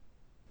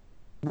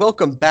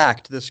Welcome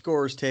back to the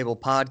Scorers Table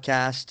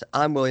podcast.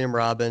 I'm William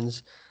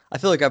Robbins. I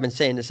feel like I've been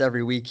saying this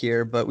every week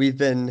here, but we've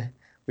been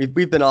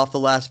off the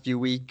last few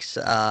weeks.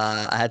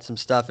 I had some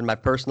stuff in my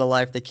personal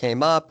life that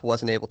came up,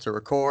 wasn't able to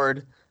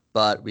record,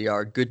 but we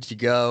are good to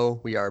go.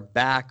 We are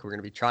back. We're going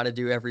to be trying to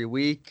do every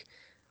week.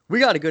 We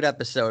got a good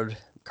episode.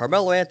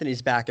 Carmelo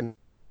Anthony's back in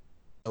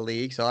the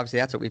league, so obviously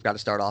that's what we've got to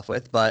start off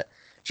with. But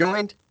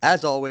joined,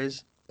 as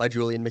always, by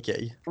Julien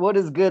Mckee. What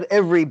is good,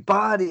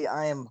 everybody?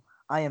 I am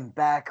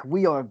back.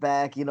 We are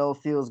back.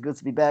 Feels good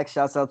to be back.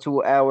 Shouts out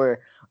to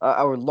our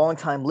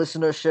longtime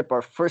listenership,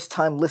 our first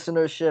time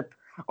listenership,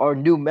 our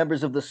new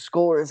members of the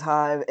Scorers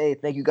Hive. Hey,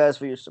 thank you guys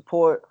for your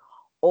support.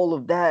 All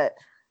of that.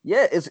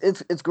 Yeah,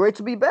 it's great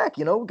to be back.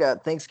 We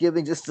got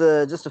Thanksgiving just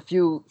a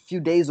few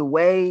days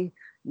away.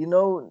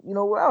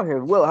 We're out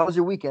here. Will, how was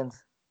your weekend?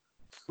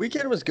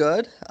 Weekend was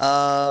good.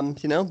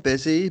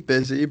 Busy,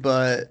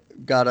 but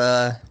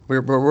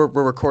we're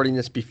recording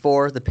this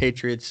before the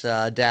Patriots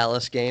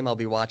Dallas game. I'll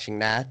be watching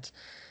that.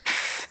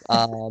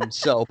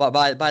 But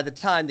by the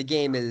time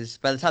this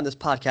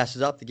podcast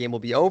is up, the game will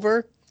be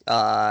over.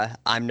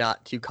 I'm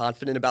not too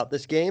confident about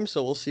this game,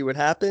 so we'll see what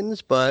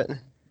happens. But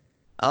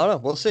I don't know.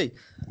 We'll see.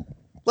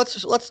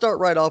 Let's start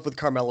right off with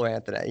Carmelo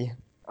Anthony.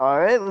 All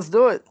right, let's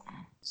do it.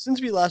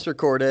 Since we last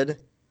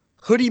recorded,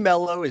 Hoodie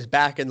Mello is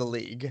back in the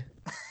league.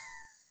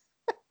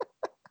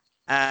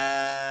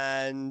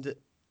 And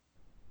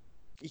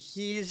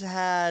he's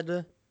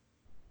had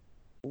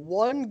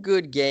one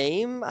good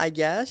game, I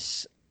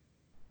guess.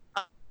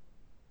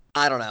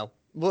 I don't know.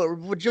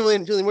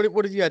 Julien,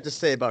 what have you had to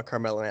say about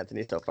Carmelo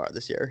Anthony so far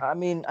this year? I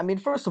mean,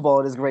 First of all,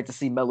 it is great to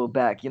see Melo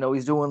back.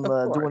 He's doing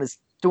his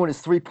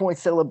 3-point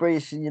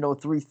celebration.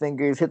 3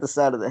 fingers hit the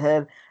side of the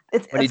head.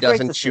 When he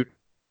doesn't shoot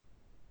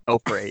 0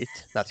 for 8.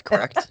 That's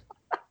correct.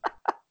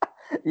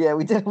 Yeah,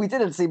 we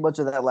didn't see much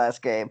of that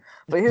last game.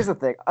 But here's the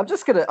thing. I'm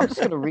just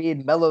gonna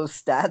read Melo's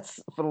stats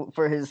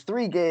for his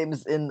 3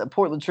 games in the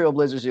Portland Trail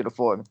Blazers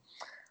uniform.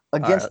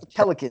 Against the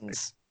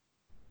Pelicans,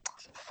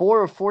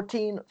 4 of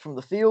 14 from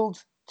the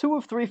field, 2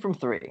 of 3 from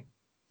 3.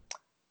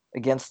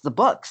 Against the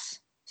Bucks,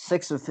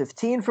 6 of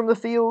 15 from the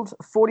field,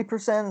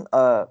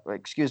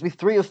 40%.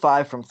 3 of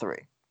 5 from 3.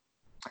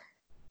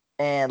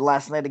 And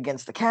last night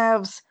against the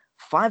Cavs,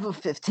 5 of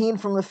 15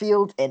 from the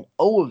field and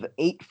 0 of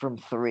 8 from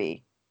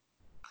 3.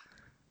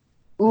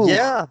 Ooh.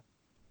 Yeah.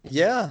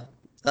 Yeah.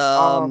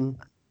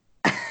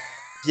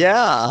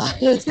 Yeah.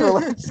 Just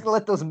gonna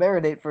let those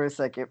marinate for a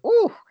second.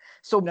 Ooh.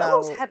 So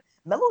Melo's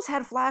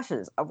had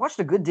flashes. I watched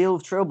a good deal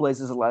of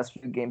Trailblazers the last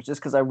few games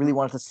just because I really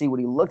wanted to see what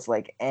he looked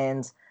like.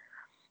 And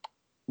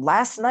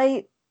last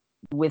night,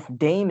 with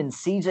Dame and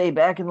CJ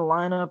back in the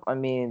lineup, I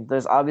mean,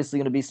 there's obviously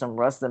going to be some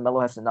rust that Melo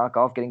has to knock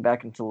off getting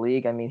back into the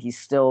league. I mean,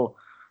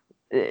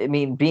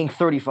 being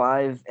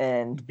 35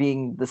 and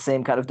being the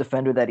same kind of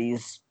defender that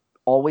he's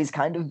always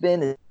kind of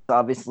been is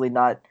obviously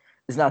not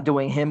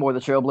doing him or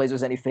the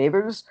Trailblazers any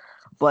favors,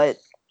 but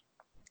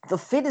the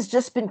fit has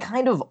just been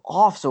kind of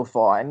off so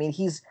far. I mean,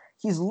 his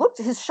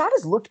shot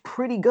has looked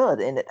pretty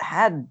good, and it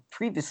had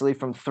previously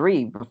from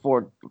 3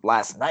 before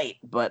last night.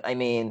 But I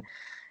mean,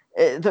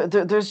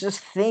 there's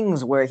just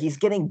things where he's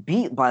getting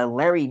beat by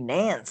Larry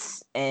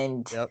Nance,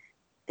 and Yep.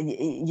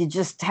 You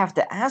just have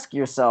to ask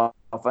yourself.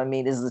 I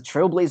mean, is the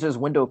Trailblazers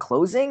window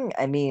closing?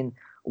 I mean,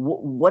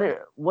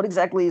 what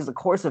exactly is the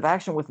course of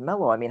action with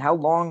Melo? I mean, how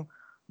long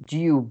do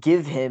you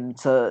give him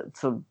to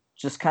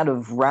just kind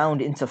of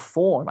round into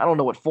form? I don't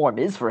know what form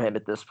is for him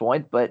at this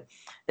point, but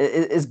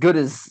as good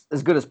as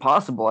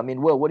possible. I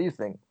mean, Will, what do you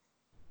think?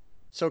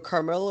 So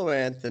Carmelo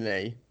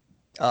Anthony,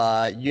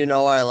 I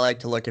like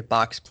to look at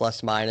box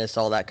plus minus,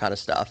 all that kind of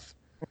stuff.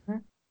 Mm-hmm.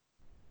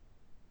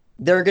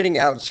 They're getting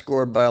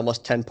outscored by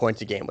almost 10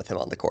 points a game with him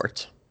on the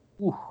court.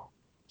 Ooh.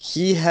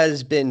 He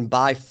has been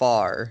by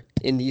far,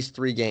 in these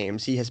 3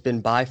 games,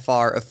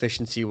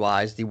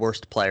 efficiency-wise, the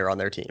worst player on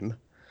their team.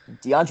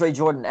 DeAndre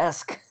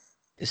Jordan-esque.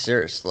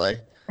 Seriously.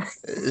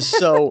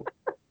 So,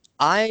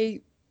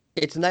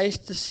 it's nice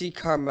to see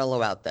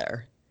Carmelo out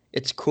there.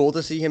 It's cool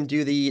to see him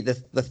do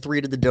the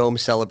 3 to the dome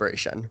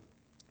celebration.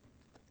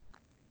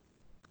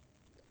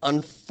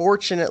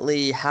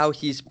 Unfortunately, how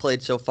he's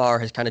played so far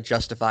has kind of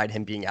justified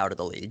him being out of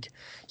the league.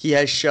 He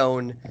has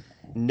shown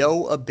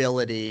no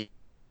ability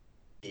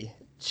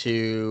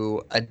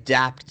to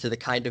adapt to the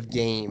kind of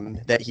game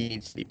that he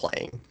needs to be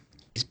playing.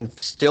 He's been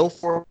still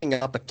forming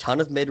up a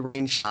ton of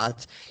mid-range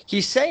shots.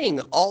 He's saying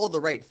all of the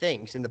right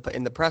things in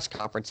the press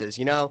conferences.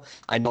 I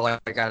know I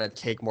gotta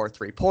take more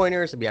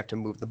 3-pointers, and we have to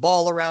move the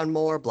ball around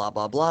more. Blah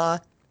blah blah.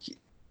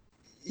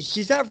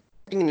 He's averaging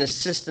an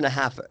assist and a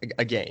half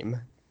a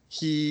game.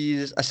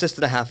 He's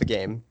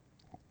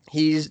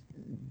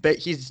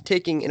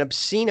taking an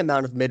obscene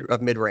amount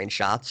of mid-range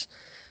shots.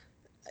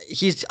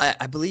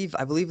 I believe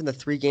in the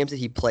 3 games that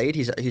he played,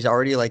 he's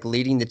already like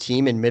leading the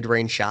team in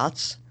mid-range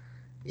shots.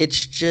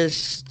 It's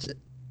just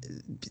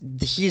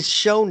he's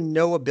shown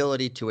no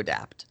ability to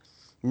adapt.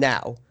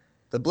 Now,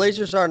 the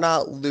Blazers are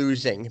not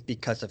losing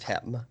because of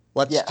him.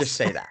 Let's just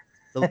say that.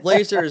 The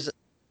Blazers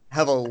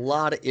have a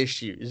lot of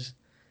issues,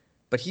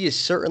 but he is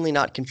certainly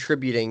not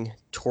contributing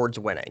towards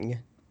winning.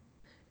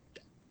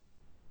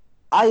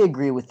 I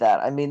agree with that.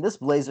 I mean, this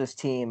Blazers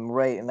team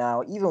right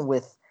now, even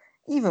with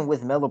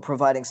Melo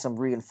providing some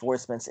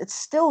reinforcements,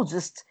 it's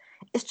just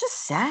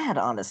sad,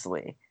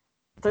 honestly.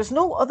 There's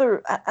no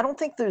other. I don't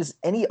think there's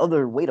any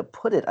other way to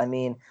put it. I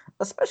mean,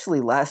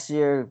 especially last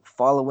year,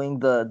 following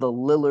the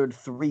Lillard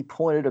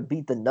 3-pointer to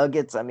beat the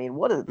Nuggets. I mean,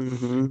 what an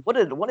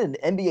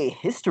NBA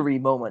history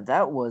moment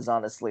that was.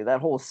 Honestly,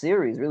 that whole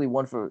series really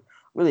won for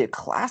really a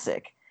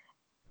classic.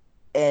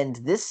 And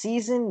this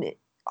season,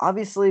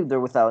 obviously, they're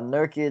without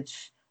Nurkic.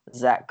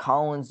 Zach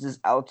Collins is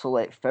out till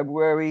like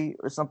February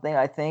or something,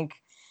 I think.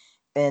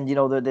 And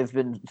they've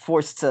been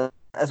forced to,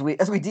 as we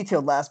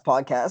detailed last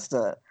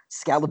podcast,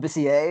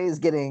 Scalabissier is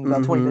getting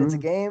about 20 minutes a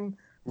game.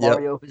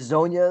 Mario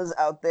Hezonja's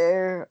out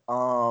there.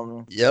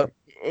 Yep.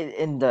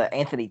 And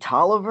Anthony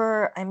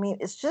Tolliver. I mean,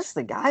 it's just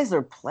the guys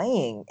are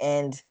playing,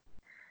 and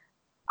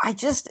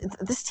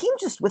this team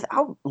just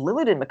without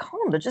Lillard and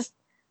McCollum, they're just,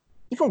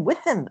 even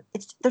with them,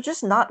 they're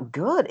just not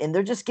good, and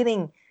they're just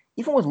getting,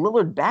 even with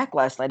Lillard back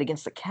last night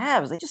against the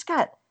Cavs, they just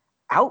got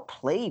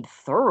outplayed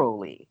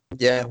thoroughly.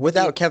 Yeah,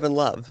 without Kevin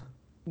Love.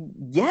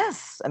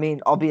 Yes, I mean,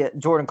 albeit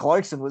Jordan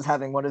Clarkson was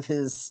having one of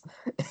his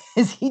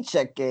heat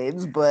check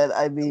games, but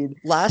I mean,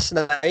 last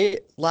night,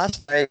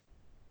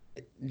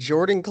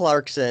 Jordan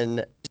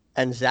Clarkson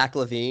and Zach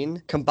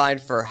LaVine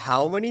combined for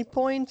how many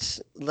points?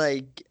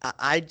 Like,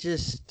 I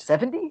just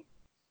 70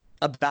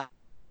 about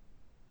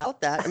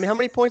that. I mean, how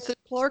many points did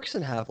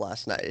Clarkson have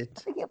last night? I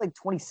think he had like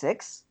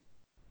 26.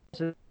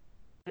 So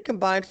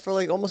combined for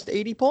like almost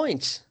 80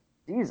 points.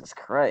 Jesus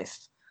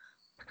Christ.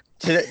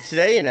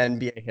 Today in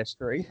NBA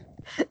history.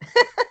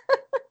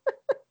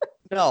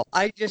 No,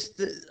 I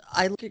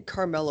look at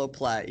Carmelo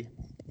play,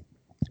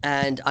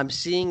 and I'm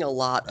seeing a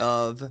lot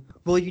of,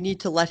 well, you need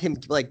to let him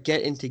like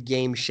get into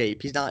game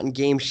shape. He's not in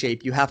game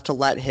shape. You have to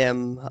let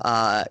him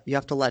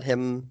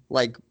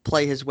like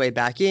play his way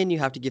back in. You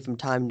have to give him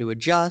time to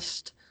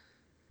adjust.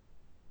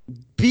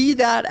 Be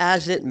that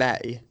as it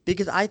may,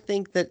 because I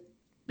think that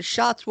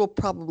shots will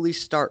probably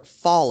start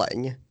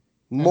falling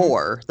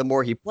more the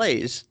more he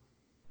plays.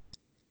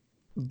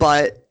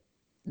 But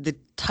the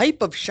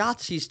type of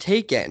shots he's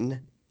taken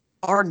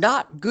are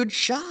not good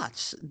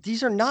shots.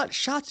 These are not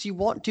shots you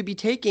want to be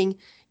taking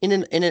in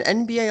an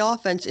NBA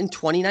offense in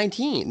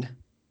 2019.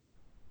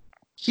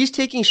 He's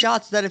taking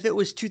shots that if it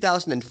was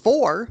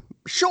 2004,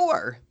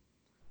 sure.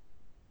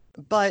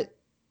 But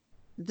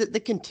the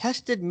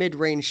contested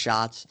mid-range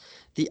shots,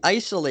 the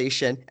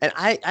isolation, and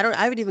I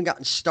haven't even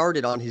gotten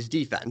started on his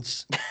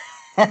defense.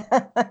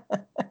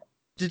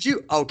 Did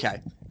you? Okay.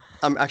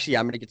 I'm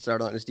going to get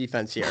started on his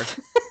defense here.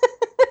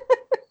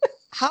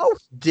 How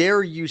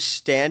dare you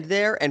stand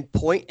there and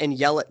point and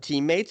yell at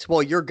teammates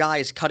while your guy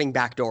is cutting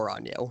backdoor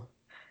on you?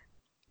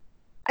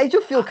 I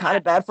do feel kind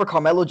of bad for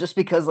Carmelo just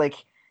because, like,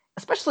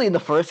 especially in the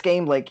first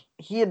game, like,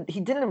 he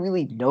didn't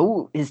really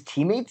know his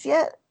teammates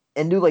yet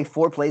and knew, like,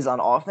 4 plays on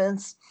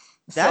offense.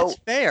 That's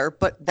fair,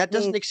 but that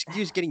doesn't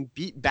excuse getting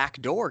beat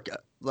backdoor.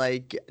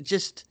 Like,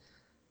 just...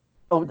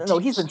 Oh, no,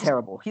 he's been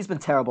terrible. He's been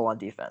terrible on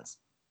defense.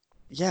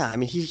 Yeah, I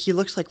mean, he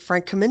looks like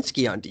Frank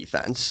Kaminsky on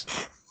defense.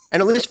 And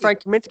at least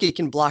Frank Kaminsky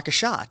can block a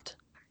shot.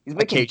 He's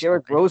making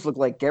Derrick Rose look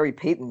like Gary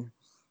Payton.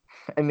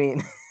 I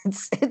mean,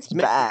 it's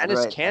bad.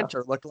 Dennis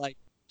Cantor look like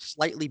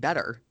slightly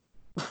better.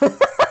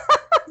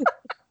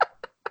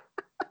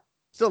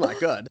 Still not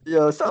good.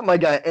 Yo, it's not my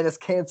guy, Enes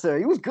Kanter.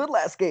 He was good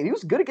last game. He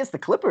was good against the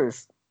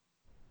Clippers.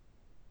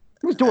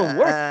 He was doing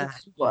work.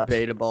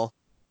 Debatable.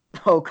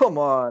 Oh, come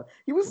on.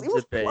 He was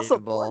debatable. Plus a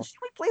bunch.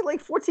 He played like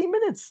 14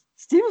 minutes.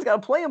 Steven's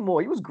got to play him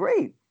more. He was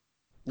great.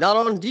 Not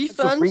on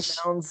defense.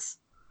 Rebounds.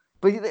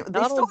 But they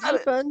still had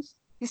defense.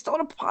 He still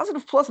had a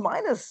positive plus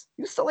minus.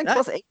 He was still like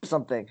plus 8 or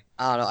something.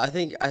 I don't know.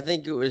 I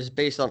think it was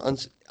based on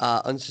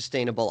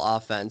unsustainable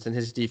offense, and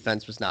his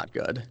defense was not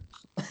good.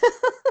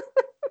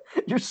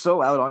 You're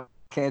so out on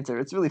Cantor.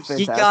 It's really fantastic.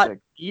 He got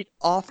beat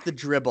off the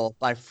dribble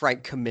by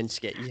Frank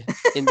Kaminsky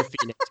in the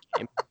Phoenix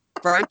game.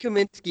 Frank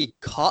Kaminsky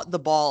caught the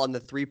ball on the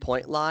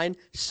 3-point line,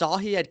 saw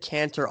he had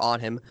Cantor on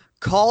him,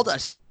 called a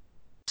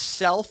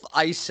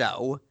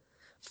self-ISO.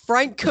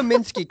 Frank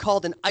Kaminsky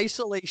called an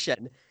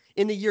isolation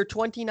in the year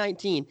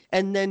 2019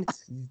 and then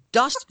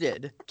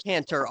dusted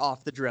Cantor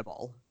off the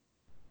dribble.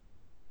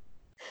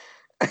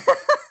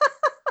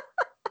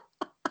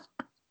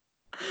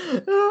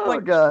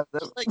 Oh, God.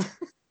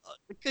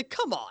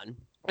 Come on.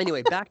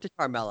 Anyway, back to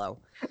Carmelo.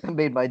 It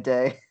made my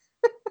day.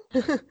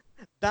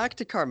 Back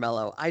to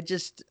Carmelo.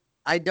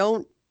 I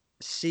don't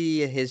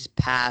see his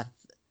path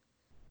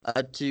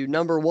to,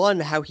 number one,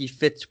 how he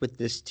fits with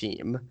this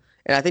team.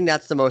 And I think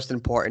that's the most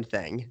important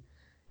thing.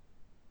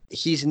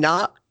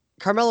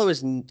 Carmelo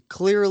is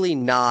clearly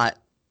not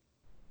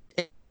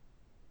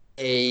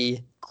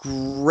a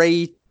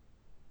great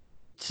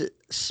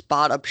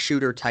spot-up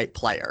shooter type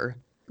player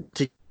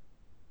to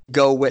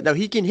go with. Now,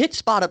 he can hit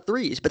spot-up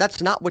threes, but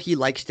that's not what he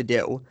likes to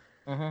do,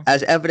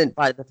 as evident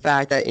by the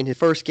fact that in his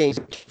first game,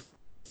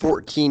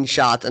 14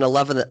 shots, and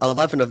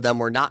 11 of them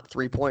were not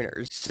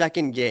three-pointers.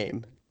 Second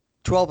game,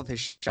 12 of his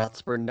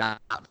shots were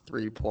not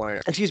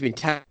three-pointers.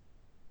 10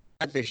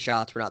 of his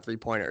shots were not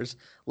three-pointers.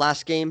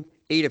 Last game,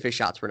 8 of his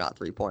shots were not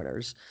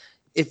 3-pointers.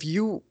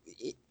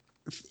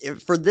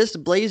 For this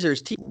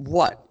Blazers team,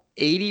 what,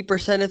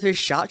 80% of his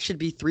shots should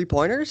be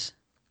 3-pointers?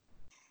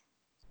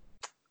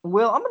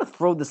 Well, I'm going to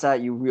throw this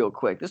at you real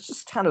quick. This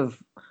just kind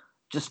of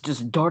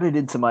just darted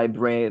into my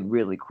brain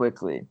really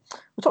quickly.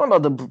 We're talking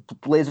about the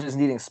Blazers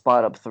needing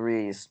spot-up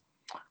threes.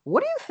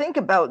 What do you think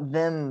about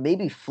them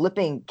maybe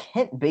flipping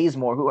Kent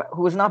Bazemore,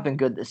 who has not been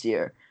good this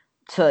year,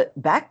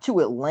 back to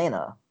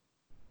Atlanta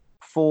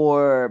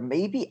for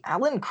maybe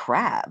Allen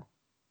Crabbe?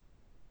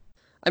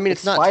 I mean,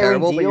 it's not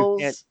terrible,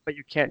 but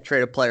you can't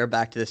trade a player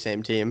back to the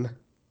same team.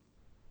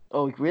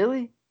 Oh,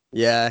 really?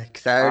 Yeah,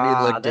 because I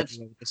already looked at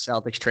the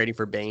Celtics trading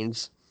for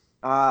Baines.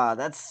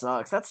 That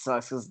sucks. That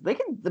sucks because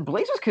the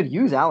Blazers could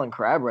use Allen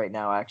Crabbe right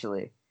now.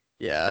 Actually,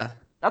 yeah.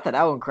 Not that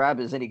Allen Crabbe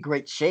is any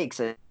great shakes.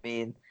 I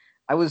mean,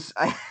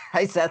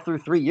 I sat through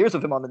 3 years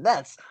of him on the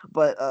Nets,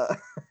 but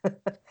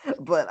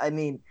but I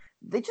mean,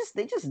 they just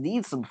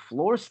need some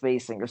floor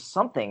spacing or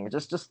something.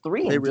 Just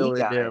 3 and D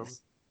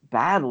guys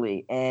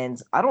badly,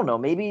 and I don't know.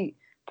 Maybe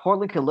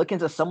Portland could look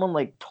into someone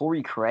like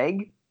Torrey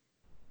Craig.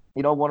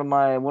 You know, one of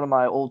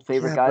my old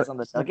favorite guys on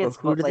the Nuggets.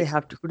 Who do they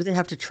have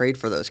to trade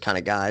for those kind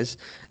of guys?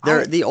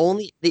 They're the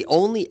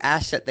only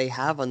asset they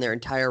have on their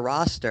entire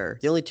roster.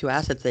 The only 2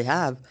 assets they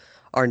have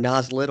are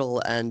Nas Little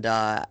and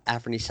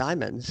Anthony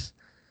Simons.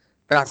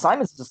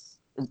 Simons is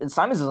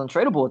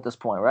untradeable at this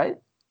point, right?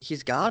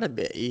 He's got to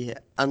be,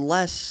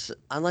 unless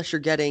you're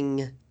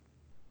getting.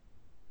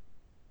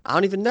 I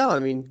don't even know. I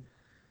mean,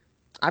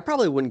 I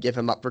probably wouldn't give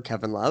him up for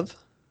Kevin Love.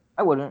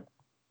 I wouldn't.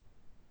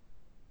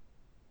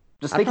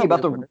 Just thinking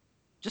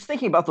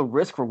about the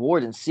risk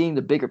reward and seeing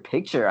the bigger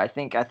picture, I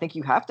think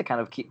you have to kind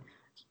of keep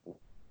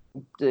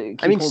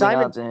I mean,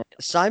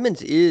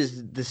 Simons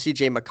is the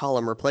CJ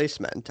McCollum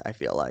replacement, I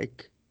feel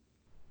like.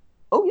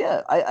 Oh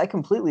yeah, I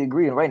completely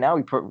agree. And right now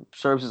he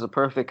serves as a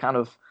perfect kind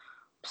of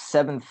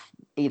 7th,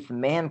 8th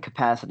man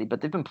capacity,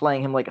 but they've been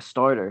playing him like a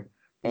starter,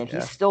 and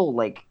he's still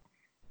like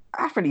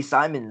Anthony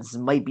Simons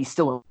might be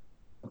still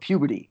in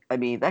puberty. I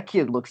mean, that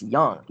kid looks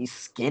young. He's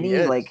skinny,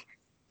 like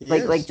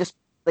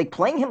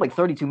playing him like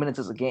 32 minutes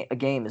as a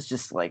game is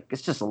just like,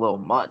 it's just a little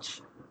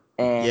much.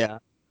 And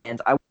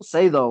I will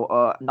say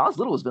though, Nas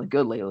Little has been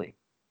good lately.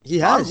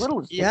 Nas Little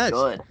has been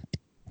good.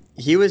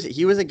 He was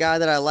a guy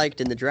that I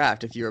liked in the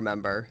draft, if you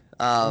remember.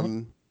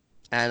 And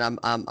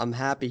I'm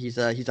happy he's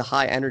a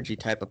high energy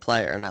type of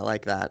player, and I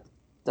like that.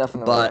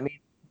 Definitely. But I mean,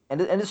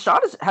 and his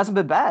shot hasn't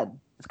been bad.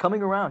 It's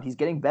coming around. He's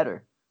getting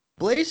better.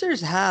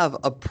 Blazers have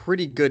a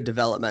pretty good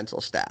developmental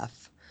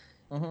staff.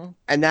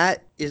 And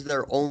that is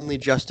their only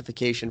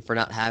justification for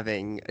not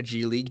having a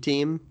G League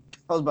team.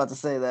 I was about to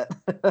say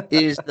that.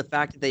 Is the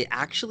fact that they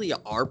actually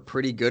are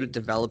pretty good at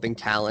developing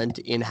talent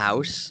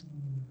in-house.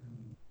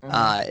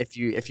 If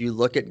you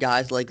look at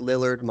guys like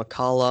Lillard,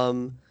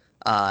 McCollum,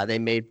 they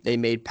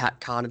made Pat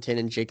Connaughton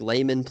and Jake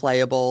Layman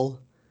playable.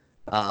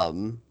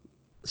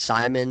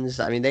 Simons,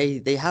 I mean,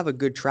 they have a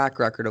good track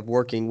record of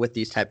working with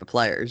these type of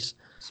players.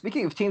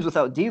 Speaking of teams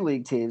without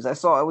D-League teams, I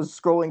was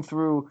scrolling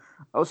through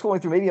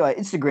maybe my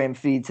Instagram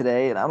feed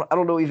today, and I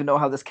don't even know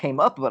how this came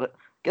up, but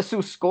guess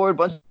who scored a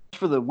bunch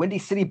for the Windy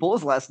City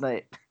Bulls last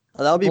night?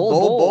 Oh, that would be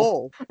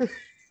Bull.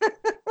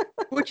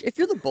 Which, if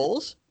you're the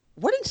Bulls,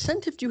 what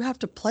incentive do you have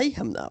to play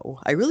him, though?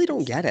 I really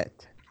don't get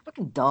it.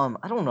 Fucking dumb.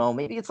 I don't know.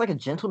 Maybe it's like a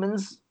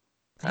gentleman's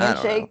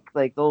handshake.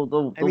 Like they'll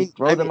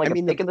throw them like a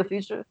pick in the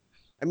future.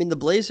 I mean, the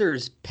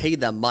Blazers paid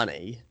them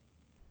money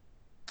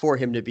for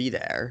him to be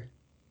there,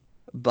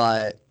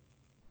 but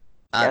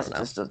I don't know.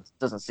 It just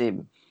doesn't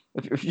seem.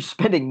 If you're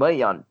spending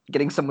money on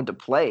getting someone to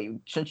play,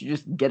 shouldn't you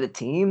just get a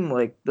team?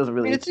 Like, doesn't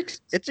really. I mean,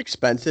 it's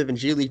expensive, and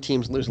G League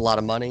teams lose a lot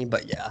of money.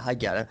 But yeah, I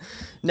get it.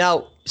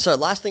 Now, so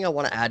last thing I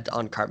want to add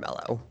on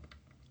Carmelo,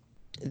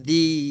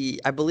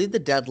 I believe the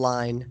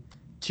deadline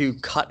to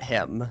cut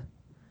him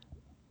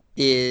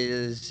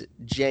is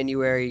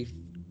January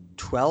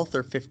 12th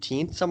or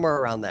 15th, somewhere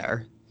around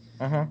there.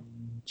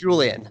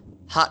 Julien,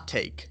 hot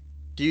take.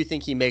 Do you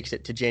think he makes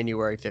it to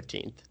January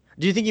 15th?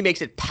 Do you think he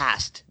makes it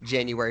past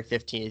January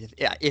 15th,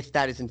 if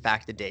that is in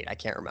fact the date? I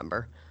can't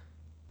remember.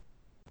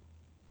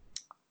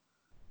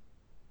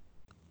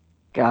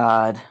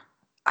 God,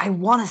 I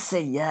want to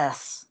say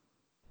yes.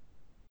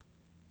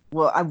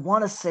 Well, I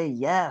want to say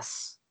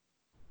yes,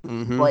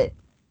 but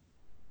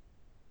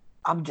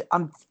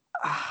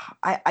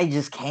I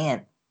just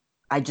can't.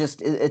 At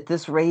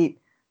this rate,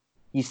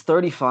 he's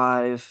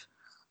 35.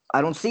 I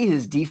don't see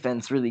his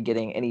defense really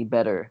getting any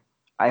better.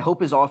 I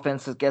hope his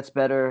offense gets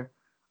better.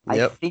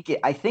 Yep.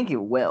 I think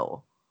it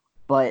will,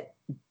 but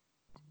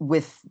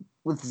with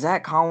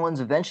Zach Collins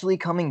eventually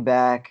coming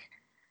back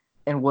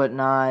and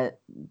whatnot,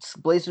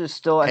 Blazers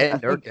still.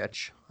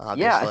 Nurkic,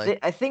 obviously. Yeah,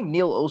 I think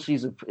Neil Olshey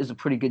is a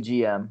pretty good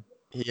GM.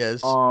 He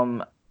is.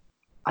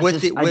 With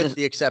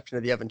the exception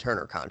of the Evan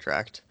Turner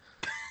contract.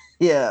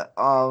 Yeah.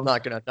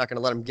 Not gonna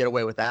let him get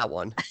away with that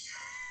one.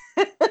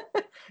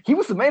 He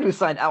was the man who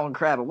signed Allen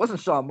Crabbe. It wasn't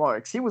Sean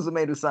Marks. He was the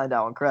man who signed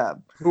Allen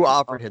Crabbe. Who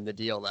offered him the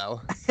deal,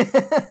 though.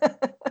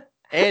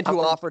 And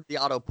who offered the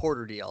Otto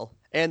Porter deal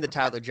and the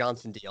Tyler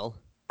Johnson deal.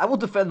 I will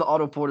defend the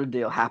Otto Porter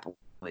deal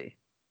happily.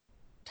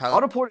 Tyler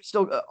Otto Porter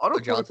still Otto Porter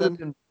could have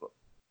Johnson?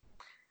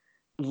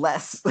 been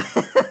less.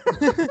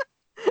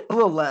 A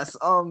little less.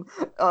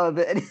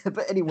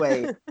 But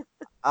anyway,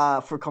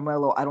 for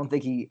Carmelo, I don't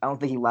think he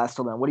lasts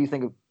till then. What do you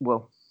think of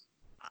Will?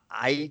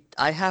 I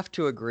have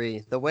to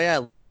agree. The way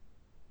I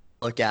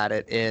look at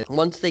it is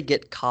once they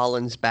get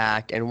Collins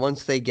back and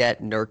once they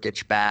get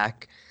Nurkic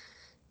back,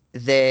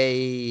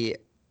 they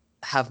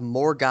have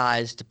more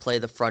guys to play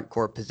the front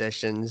court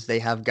positions. They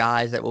have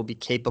guys that will be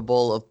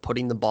capable of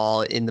putting the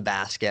ball in the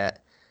basket.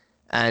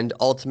 And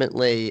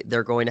ultimately,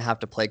 they're going to have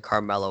to play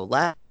Carmelo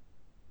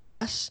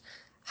less.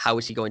 How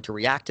is he going to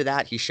react to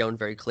that? He's shown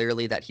very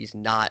clearly that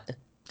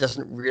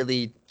doesn't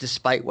really,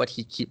 despite what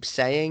he keeps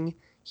saying,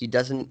 he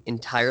doesn't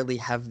entirely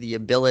have the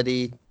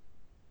ability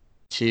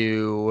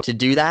to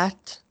do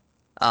that,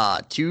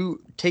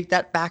 to take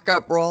that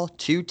backup role,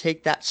 to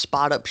take that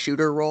spot up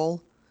shooter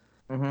role.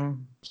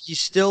 Mm-hmm. He's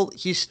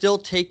still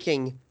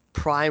taking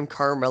prime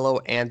Carmelo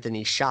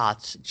Anthony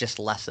shots, just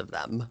less of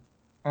them.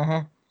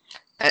 Mm-hmm.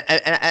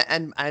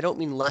 And I don't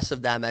mean less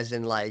of them as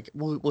in like,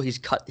 well, he's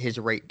cut his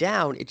rate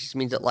down. It just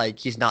means that like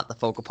he's not the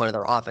focal point of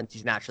their offense.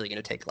 He's naturally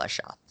going to take less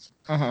shots.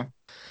 Mm-hmm.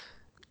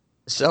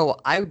 So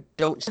I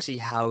don't see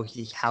how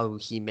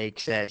he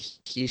makes it.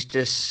 He's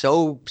just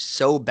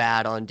so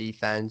bad on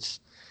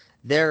defense.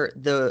 The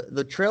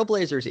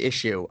Trailblazers'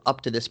 issue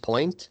up to this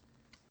point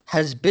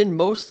has been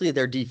mostly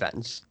their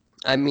defense.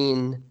 I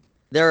mean,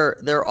 their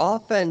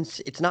offense,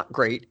 it's not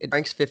great. It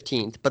ranks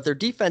 15th, but their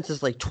defense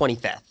is like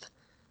 25th.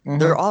 Mm-hmm.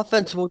 Their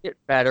offense will get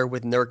better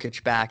with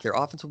Nurkic back. Their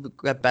offense will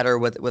get better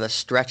with a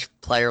stretch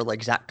player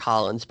like Zach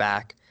Collins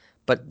back.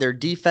 But their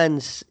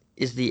defense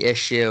is the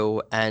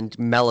issue, and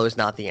Melo's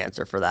not the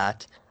answer for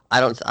that. I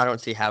don't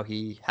see how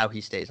he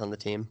stays on the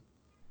team.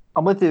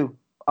 I'm with you.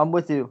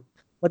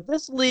 But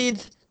this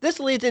leads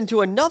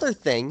into another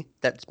thing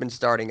that's been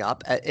starting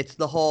up. It's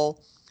the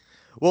whole,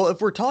 well,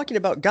 if we're talking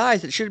about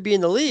guys that should be in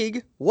the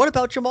league, what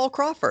about Jamal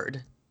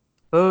Crawford?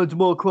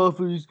 Jamal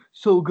Crawford is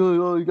so good.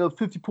 Oh, he got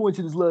 50 points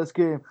in his last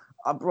game.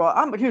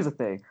 Here's the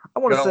thing. I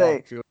want to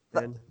say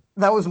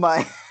that was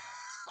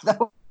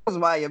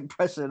my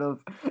impression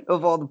of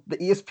all the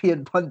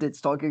ESPN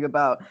pundits talking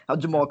about how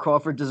Jamal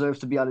Crawford deserves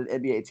to be on an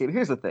NBA team.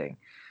 Here's the thing.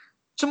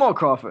 Jamal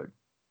Crawford,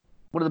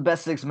 one of the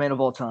best six men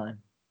of all time.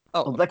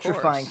 Oh,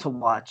 electrifying to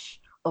watch.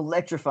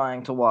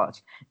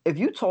 If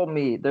you told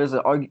me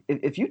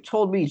if you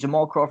told me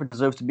Jamal Crawford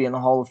deserves to be in the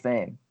Hall of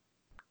Fame,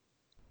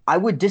 I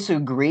would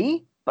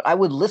disagree, but I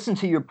would listen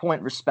to your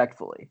point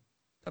respectfully.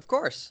 Of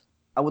course.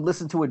 I would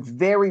listen to it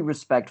very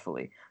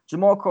respectfully.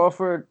 Jamal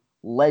Crawford,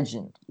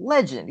 legend.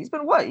 He's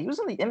been what? He was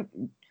in the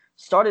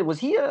started. Was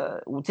he?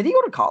 Did he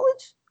go to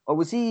college or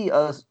was he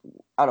out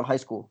of high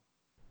school?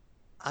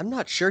 I'm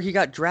not sure. He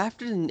got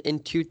drafted in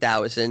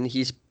 2000.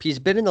 He's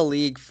been in the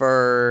league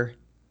for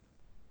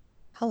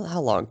how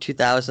long?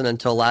 2000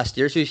 until last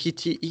year. So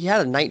he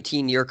had a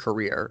 18-year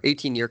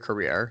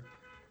career.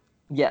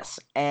 Yes,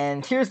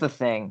 and here's the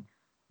thing.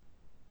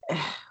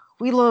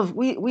 We love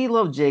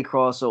Jay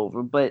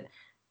Crossover, but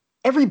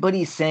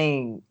everybody's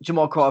saying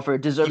Jamal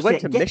Crawford deserves. He went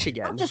to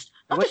Michigan.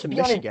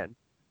 Michigan.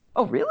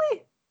 Oh,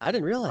 really? I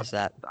didn't realize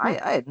that. I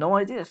had no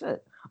idea.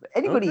 Shit.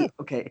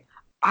 Okay.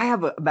 I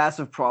have a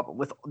massive problem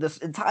with this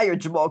entire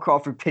Jamal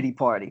Crawford pity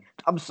party.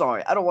 I'm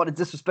sorry. I don't want to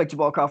disrespect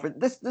Jamal Crawford.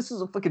 This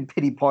is a fucking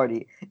pity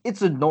party.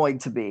 It's annoying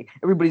to me.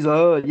 Everybody's like,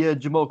 oh, yeah,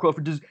 Jamal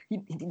Crawford does.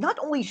 Not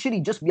only should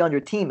he just be on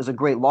your team as a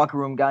great locker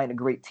room guy and a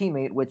great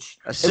teammate, which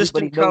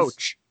assistant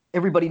coach.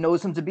 Everybody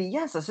knows him to be.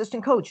 Yes,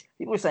 assistant coach.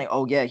 People are saying,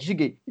 oh, yeah, he should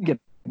get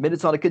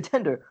minutes on a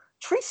contender.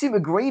 Tracy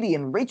McGrady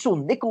and Rachel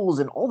Nichols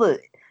and all the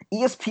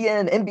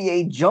ESPN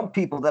NBA jump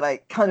people that I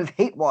kind of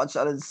hate watch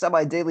on a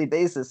semi-daily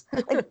basis.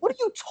 Like, what are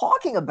you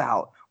talking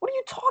about?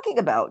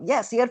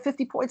 Yes, he had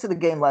 50 points in the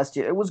game last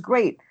year. It was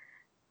great.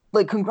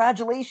 Like,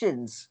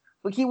 congratulations.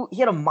 Like, he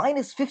had a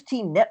minus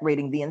 15 net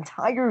rating the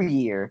entire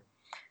year.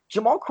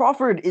 Jamal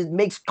Crawford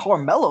makes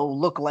Carmelo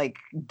look like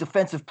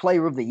defensive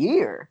player of the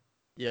year.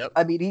 Yep.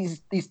 I mean,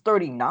 he's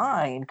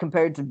 39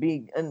 compared to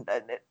being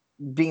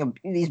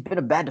he's been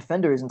a bad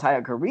defender his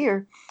entire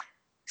career.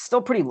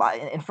 Still pretty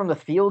light. And from the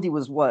field, he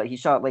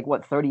shot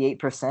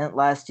 38%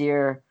 last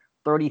year,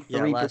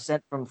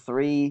 33% from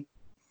three.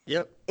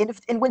 Yep.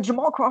 And when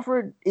Jamal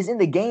Crawford is in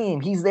the game,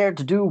 he's there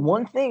to do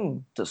one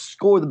thing, to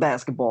score the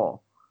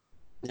basketball.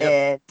 Yep.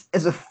 And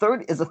as a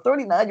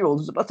 39-year-old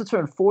who's about to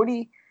turn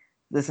 40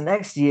 this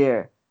next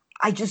year,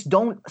 I just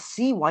don't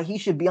see why he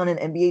should be on an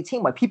NBA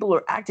team, why people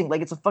are acting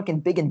like it's a fucking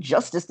big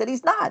injustice that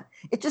he's not.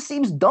 It just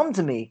seems dumb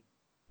to me.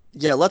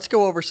 Yeah, let's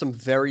go over some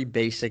very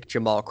basic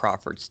Jamal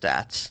Crawford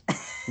stats.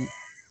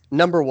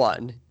 Number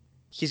one,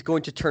 he's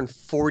going to turn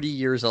 40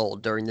 years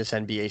old during this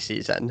NBA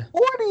season.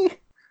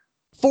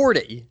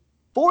 40.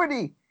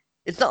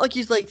 It's not like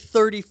he's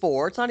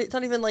 34. It's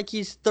not even like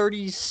he's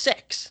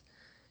 36.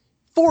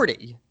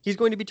 40. He's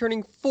going to be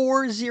turning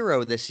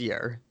 40 this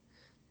year.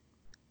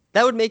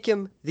 That would make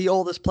him the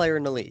oldest player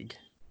in the league.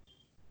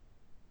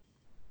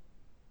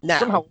 Now,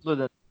 somehow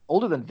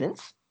older than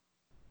Vince?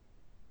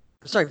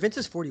 Sorry, Vince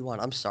is 41.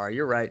 I'm sorry.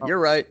 You're right. Oh. You're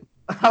right.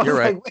 You're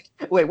right. Like,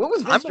 wait, what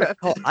was Vince?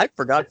 I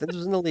forgot Vince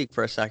was in the league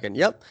for a second.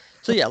 Yep.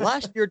 So yeah,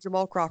 last year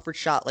Jamal Crawford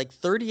shot like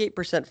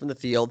 38% from the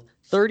field,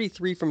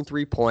 33 from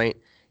 3-point.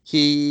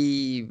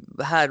 He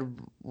had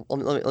let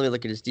me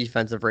look at his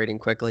defensive rating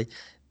quickly,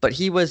 but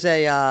he was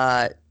they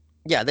got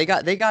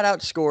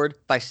outscored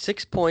by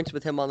 6 points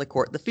with him on the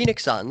court. The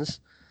Phoenix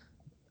Suns.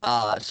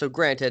 So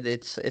granted,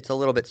 it's a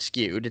little bit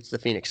skewed. It's the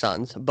Phoenix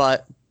Suns,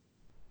 but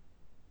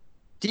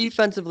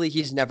defensively,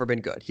 he's never been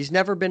good. He's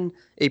never been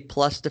a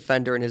plus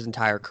defender in his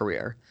entire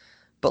career.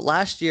 But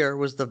last year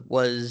was the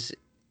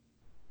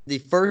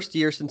first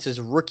year since his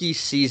rookie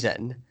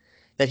season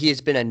that he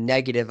has been a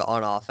negative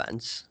on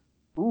offense.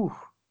 Ooh.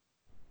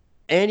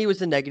 And he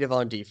was a negative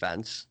on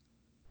defense.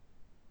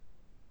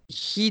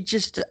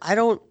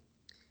 The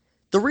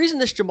reason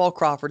this Jamal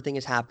Crawford thing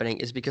is happening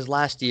is because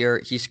last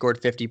year he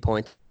scored 50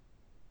 points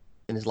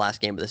in his last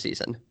game of the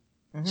season.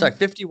 Mm-hmm. Sorry,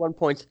 51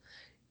 points.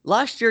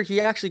 Last year,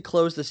 he actually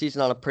closed the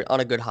season on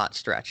a good hot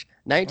stretch.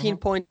 19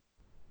 points,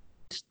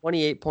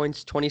 28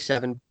 points,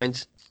 27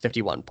 points,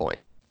 51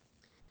 points.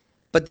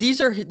 But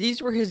these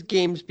were his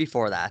games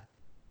before that.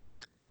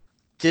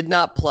 Did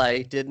not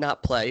play,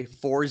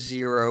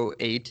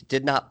 4-0-8,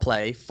 did not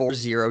play,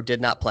 4-0,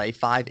 did not play,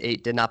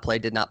 5-8, did not play,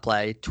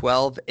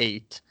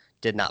 12-8,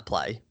 did not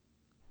play.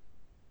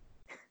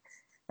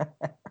 And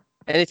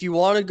if you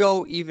want to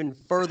go even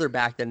further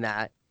back than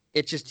that,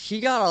 it's just he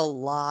got a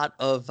lot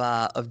of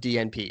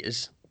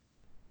DNPs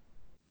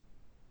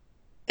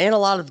and a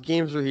lot of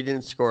games where he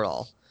didn't score at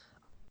all.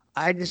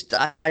 I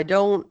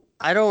don't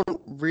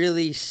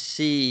really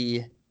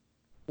see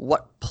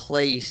what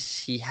place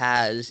he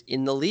has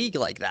in the league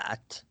like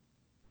that.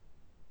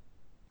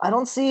 I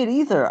don't see it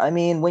either. I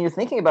mean, when you're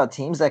thinking about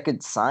teams that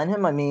could sign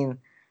him, I mean,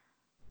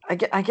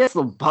 I guess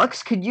the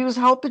Bucks could use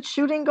help at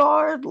shooting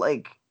guard.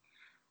 Like,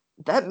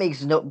 that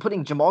makes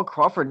putting Jamal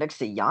Crawford next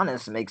to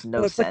Giannis makes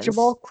no sense. But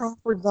Jamal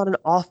Crawford's not an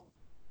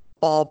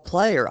off-ball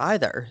player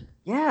either.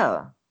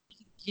 Yeah,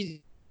 he's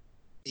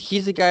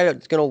a guy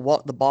that's gonna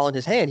want the ball in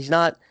his hand. He's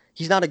not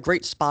a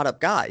great spot-up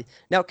guy.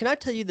 Now, can I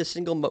tell you the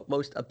single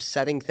most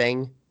upsetting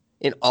thing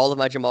in all of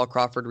my Jamal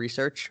Crawford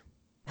research?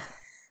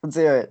 Let's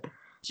hear it. Do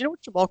you know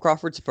what Jamal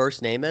Crawford's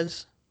first name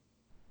is?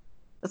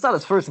 That's not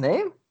his first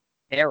name?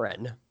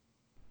 Aaron.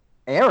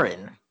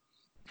 Aaron?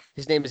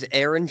 His name is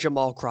Aaron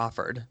Jamal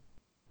Crawford.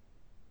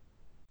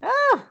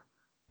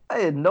 I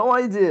had no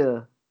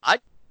idea. I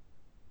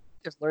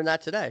just learned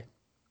that today.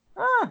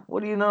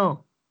 What do you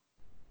know?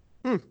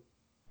 If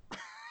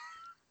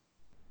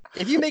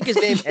you make his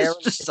name Aaron,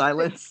 just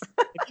silence.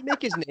 If you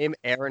make his name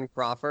Aaron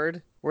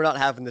Crawford, we're not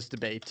having this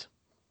debate.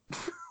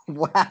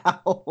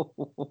 Wow.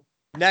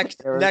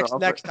 Next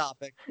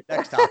topic.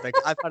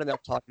 I've had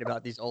enough talking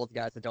about these old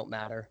guys that don't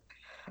matter.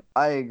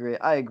 I agree,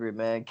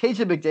 man.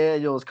 KJ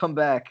McDaniels, come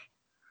back.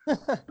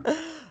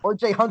 Or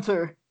Jay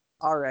Hunter.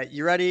 All right,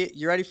 you ready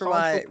for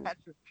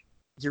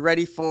you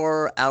ready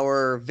for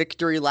our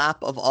victory lap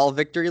of all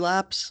victory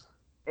laps?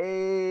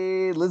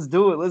 Hey, let's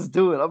do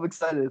it. I'm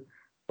excited.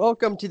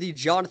 Welcome to the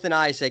Jonathan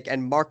Isaac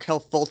and Markelle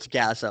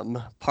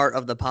Fultzgasm part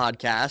of the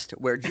podcast,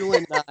 where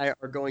Julien and I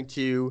are going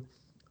to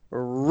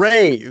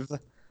rave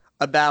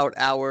about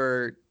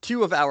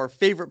two of our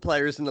favorite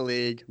players in the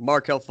league,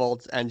 Markelle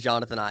Fultz and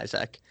Jonathan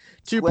Isaac.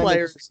 Two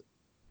players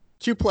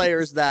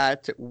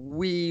that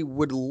we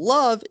would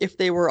love if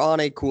they were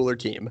on a cooler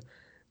team,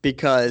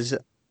 because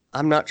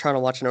I'm not trying to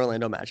watch an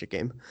Orlando Magic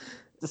game.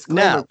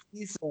 Disclaimer, now,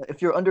 please,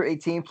 if you're under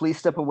 18, please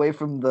step away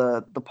from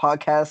the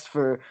podcast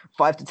for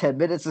 5 to 10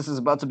 minutes. This is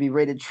about to be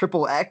rated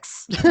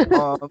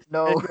XXX.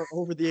 No. If you're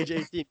over the age of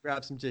 18,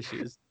 grab some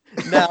tissues.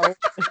 Now,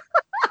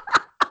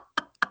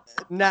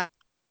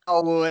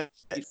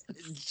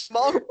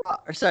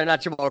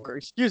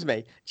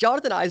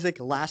 Jonathan Isaac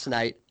last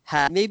night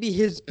had maybe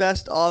his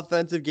best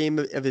offensive game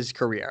of his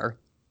career.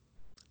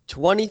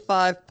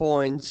 25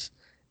 points,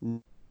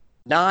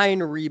 9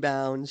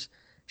 rebounds,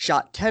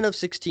 shot 10 of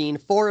 16,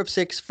 4 of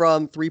 6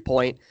 from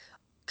 3-point,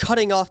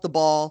 cutting off the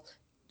ball,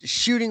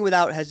 shooting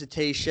without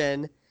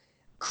hesitation,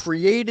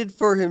 created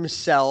for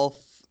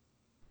himself.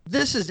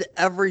 This is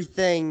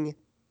everything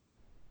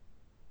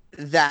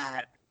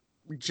that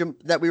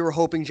we were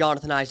hoping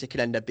Jonathan Isaac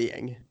could end up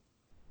being.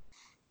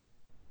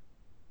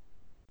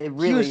 It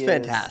really he was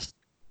fantastic.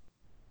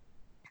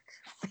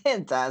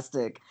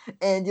 Fantastic.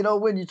 And,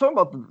 when you're talking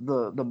about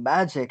the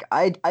Magic,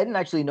 I didn't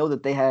actually know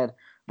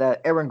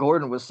that Aaron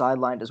Gordon was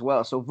sidelined as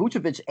well. So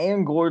Vucevic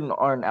and Gordon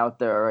aren't out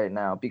there right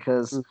now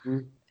because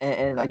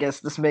and I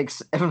guess this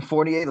makes Evan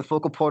Fournier the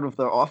focal point of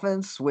their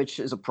offense, which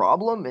is a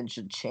problem and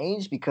should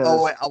change because...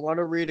 Oh, wait, I want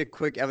to read a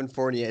quick Evan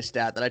Fournier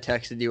stat that I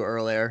texted you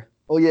earlier.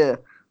 Oh, yeah.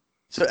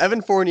 So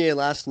Evan Fournier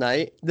last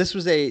night,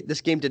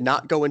 this game did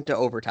not go into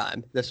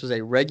overtime. This was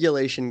a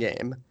regulation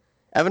game.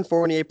 Evan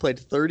Fournier played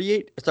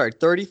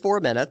 34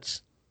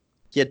 minutes.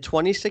 He had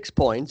 26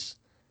 points.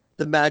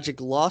 The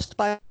Magic lost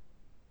by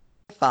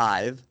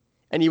 5,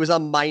 and he was a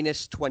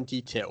minus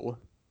 22.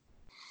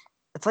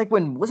 It's like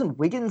wasn't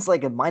Wiggins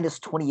like a minus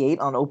 28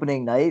 on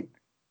opening night?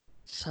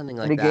 Something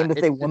like that. In a game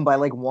that they won by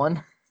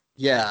 1?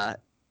 Yeah,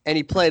 and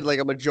he played like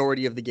a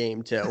majority of the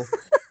game too.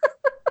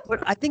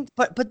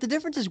 but the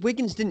difference is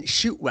Wiggins didn't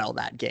shoot well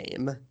that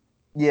game.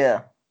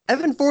 Yeah.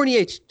 Evan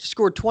Fournier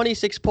scored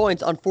 26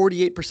 points on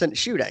 48%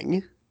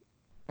 shooting.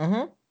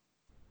 Mm-hmm.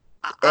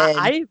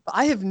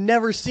 I have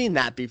never seen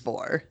that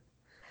before.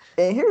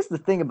 And here's the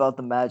thing about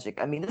the Magic.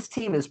 I mean, this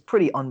team is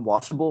pretty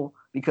unwatchable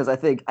because I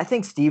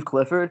think Steve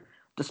Clifford,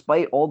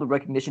 despite all the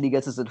recognition he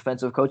gets as a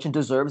defensive coach and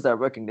deserves that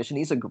recognition,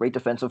 he's a great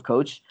defensive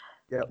coach.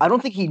 Yep. I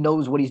don't think he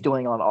knows what he's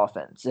doing on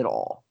offense at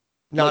all.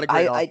 Not a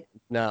great offense,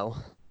 no.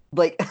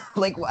 Like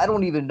I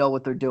don't even know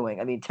what they're doing.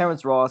 I mean,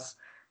 Terrence Ross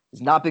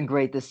has not been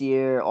great this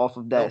year off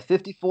of that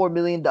 $54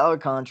 million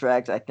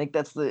contract. I think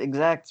that's the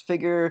exact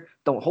figure.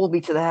 Don't hold me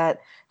to that.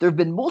 There have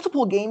been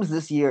multiple games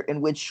this year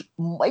in which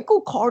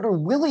Michael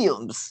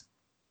Carter-Williams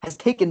has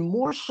taken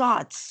more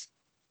shots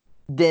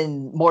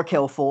than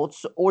Markelle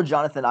Fultz or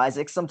Jonathan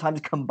Isaac,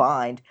 sometimes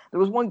combined. There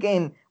was one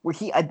game where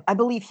I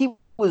believe he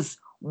was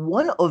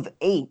 1 of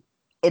 8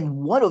 and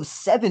 1 of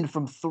 7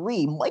 from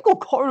 3. Michael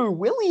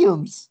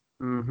Carter-Williams.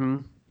 Mm-hmm.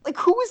 Like,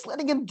 who is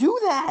letting him do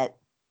that?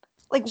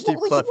 Like Steve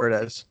Clifford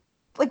is.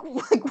 Like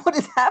what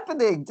is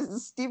happening?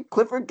 Does Steve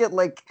Clifford get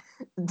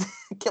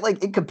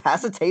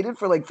incapacitated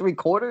for like 3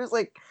 quarters?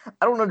 Like,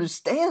 I don't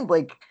understand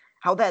like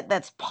how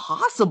that's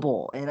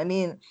possible. And I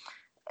mean,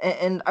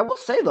 and I will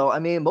say though, I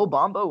mean, Mo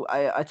Bamba,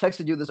 I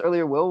texted you this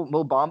earlier, Will.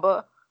 Mo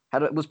Bamba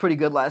was pretty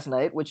good last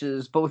night, which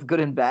is both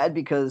good and bad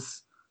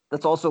because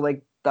that's also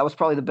like that was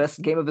probably the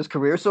best game of his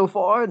career so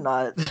far.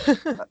 Not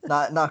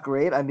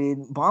great. I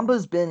mean,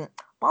 Bamba's been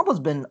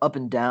up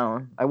and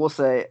down. I will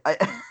say I'm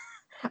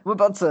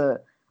about to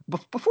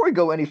before we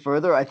go any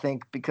further, I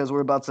think because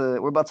we're about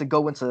to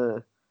go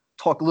into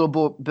talk a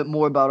little bit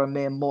more about our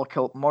man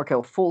Markelle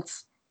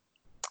Fultz.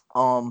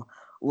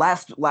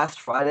 Last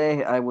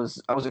Friday I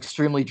was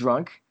extremely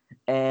drunk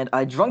and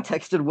I drunk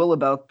texted Will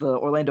about the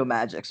Orlando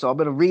Magic. So I'm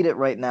going to read it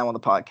right now on the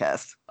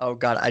podcast. Oh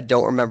God, I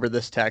don't remember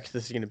this text.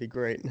 This is going to be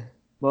great.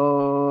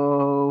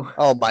 Mo.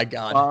 Oh my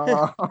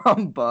God.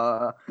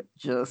 Bamba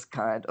just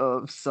kind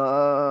of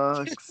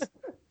sucks.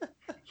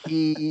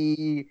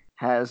 He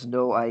has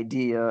no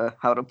idea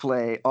how to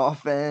play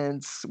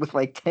offense with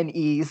like 10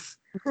 E's.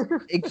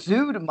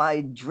 Exude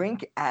my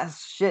drink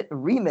ass shit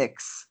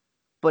remix,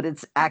 but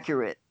it's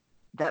accurate.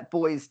 That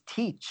boys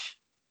teach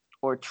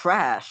or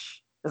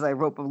trash, as I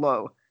wrote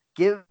below.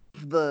 Give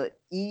the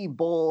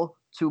E-ball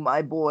to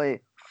my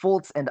boy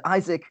Fultz and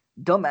Isaac,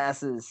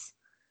 dumbasses.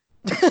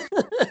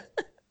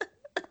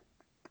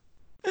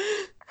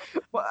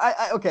 Well,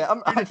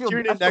 I feel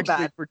Tune in next bad.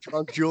 week for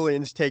Drunk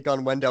Julien's take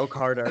on Wendell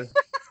Carter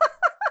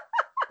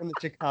and the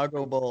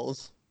Chicago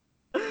Bulls.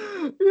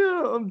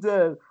 Yeah, I'm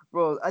dead,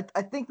 bro.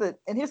 I think that,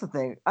 and here's the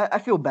thing. I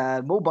feel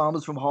bad. Mo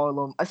Bamba's from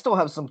Harlem. I still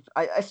have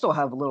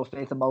a little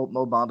faith in Mo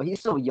Bamba. He's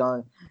still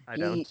young.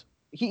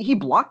 He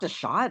blocked a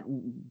shot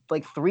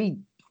like 3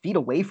 feet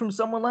away from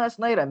someone last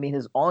night. I mean,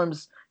 his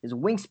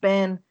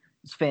wingspan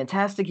is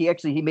fantastic.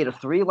 He made a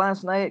 3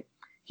 last night.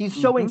 He's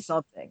showing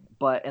something,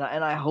 but and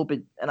I hope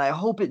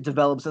it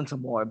develops into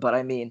more. But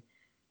I mean,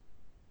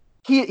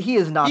 he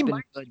has not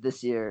been good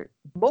this year.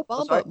 Mo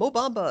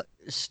Bamba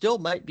still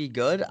might be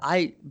good.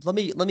 Let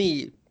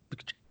me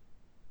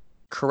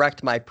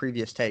correct my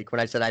previous take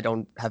when I said I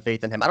don't have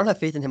faith in him. I don't have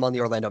faith in him on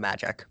the Orlando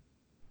Magic.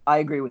 I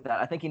agree with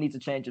that. I think he needs a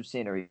change of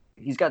scenery.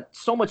 He's got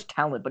so much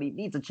talent, but he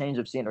needs a change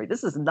of scenery.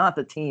 This is not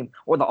the team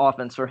or the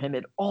offense for him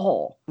at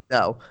all.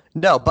 No,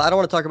 but I don't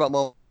want to talk about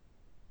Mo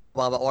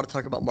Bamba. I want to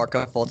talk about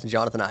Markelle Fultz and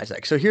Jonathan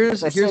Isaac. So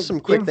here's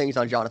some quick things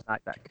on Jonathan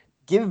Isaac.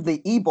 Give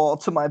the E-ball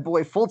to my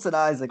boy Fultz and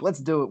Isaac. Let's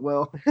do it,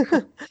 Will.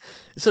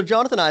 So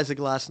Jonathan Isaac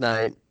last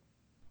night,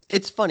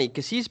 it's funny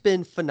because he's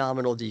been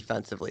phenomenal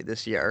defensively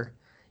this year.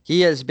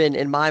 He has been,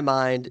 in my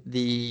mind,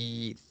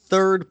 the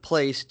 3rd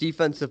place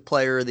defensive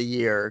player of the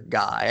year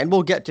guy. And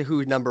we'll get to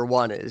who number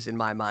 1 is in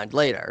my mind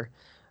later.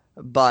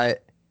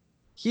 But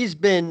he's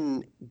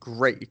been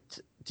great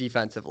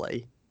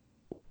defensively.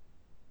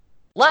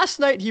 Last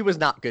night, he was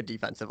not good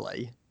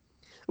defensively,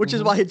 which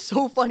is why it's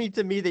so funny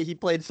to me that he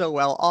played so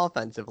well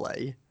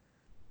offensively.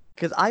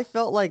 Because I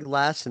felt like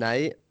last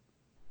night,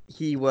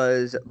 he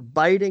was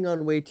biting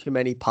on way too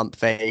many pump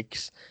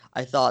fakes.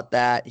 I thought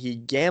that he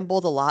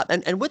gambled a lot.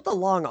 And with the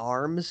long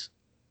arms,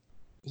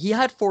 he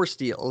had 4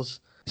 steals.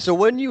 So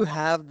when you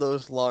have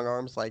those long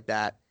arms like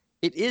that,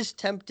 it is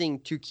tempting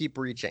to keep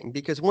reaching.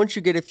 Because once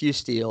you get a few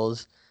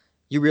steals,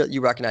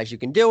 you recognize you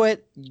can do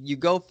it. You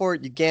go for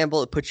it. You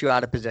gamble. It puts you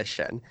out of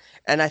position.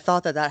 And I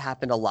thought that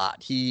happened a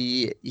lot.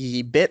 He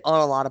bit on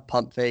a lot of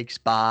pump fakes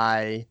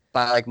by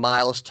like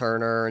Miles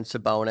Turner and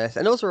Sabonis,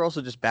 and those are also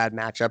just bad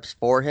matchups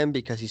for him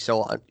because he's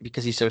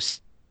so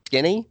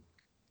skinny.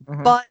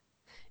 But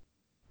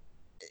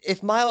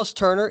if Miles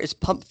Turner is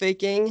pump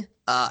faking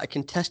a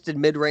contested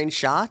mid-range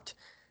shot,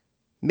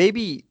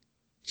 maybe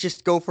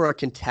just go for a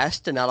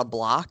contest and not a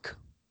block.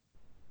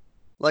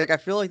 Like, I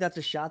feel like that's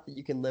a shot that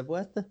you can live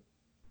with.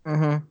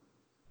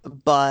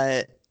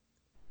 But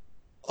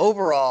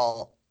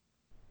overall,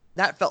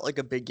 that felt like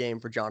a big game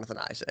for Jonathan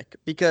Isaac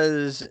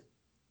because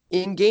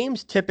in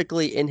games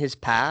typically in his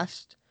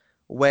past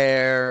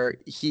where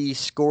he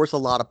scores a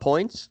lot of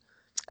points,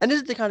 And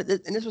this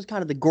was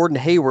kind of the Gordon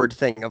Hayward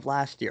thing of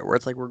last year, where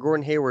it's like where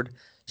Gordon Hayward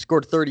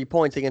scored 30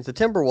 points against the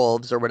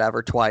Timberwolves or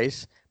whatever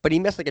twice, but he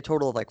missed like a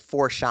total of like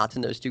 4 shots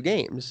in those 2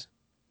 games.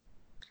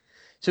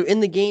 So in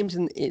the games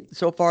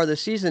so far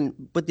this season,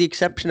 with the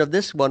exception of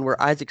this one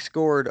where Isaac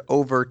scored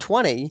over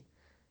 20,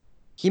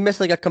 he missed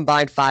like a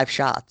combined 5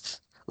 shots.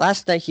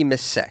 Last night he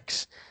missed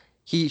 6.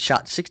 He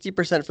shot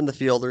 60% from the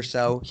field or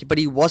so, but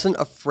he wasn't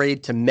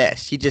afraid to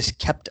miss. He just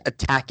kept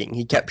attacking.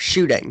 He kept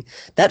shooting.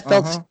 That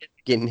felt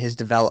significant in his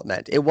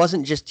development. It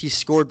wasn't just he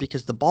scored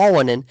because the ball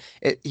went in.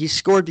 He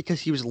scored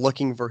because he was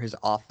looking for his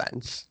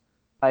offense.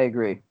 I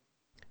agree.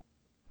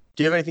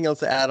 Do you have anything else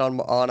to add on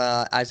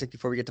Isaac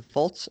before we get to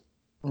Fultz?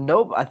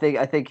 Nope. I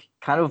think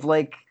kind of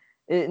like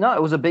it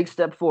was a big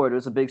step forward. It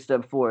was a big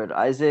step forward.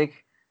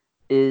 Isaac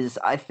is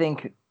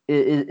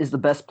the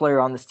best player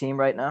on this team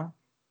right now.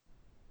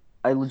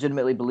 I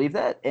legitimately believe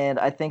that, and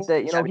I think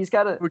that he's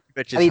got a.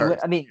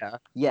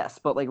 Yes,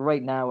 but like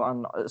right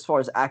now, as far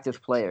as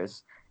active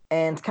players,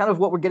 and kind of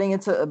what we're getting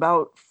into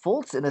about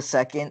Fultz in a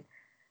second,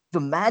 the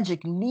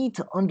Magic need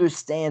to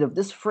understand if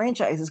this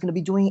franchise is going to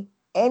be doing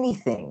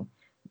anything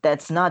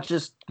that's not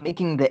just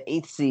making the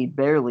 8th seed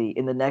barely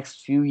in the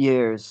next few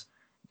years.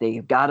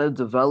 They've got to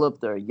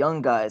develop their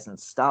young guys and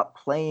stop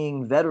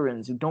playing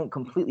veterans who don't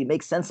completely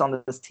make sense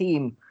on this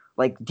team,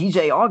 like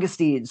DJ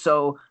Augustine.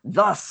 So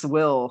thus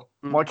will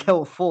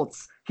Markelle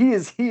Fultz. He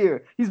is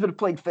here. He's been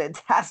playing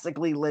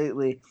fantastically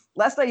lately.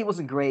 Last night he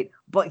wasn't great,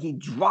 but he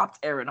dropped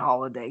Aaron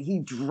Holiday.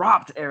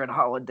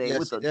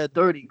 With a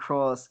dirty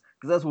cross,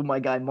 because that's what my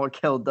guy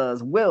Markelle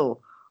does.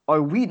 Will,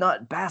 are we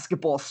not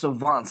basketball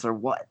savants or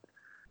what?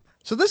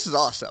 So this is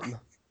awesome.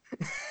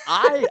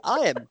 I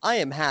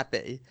am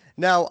happy.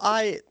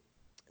 Okay.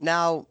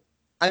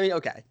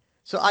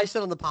 So I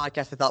said on the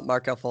podcast I thought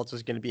Markelle Fultz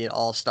was going to be an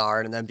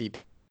all-star and an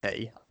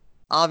MVP.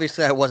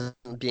 Obviously, I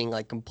wasn't being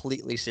like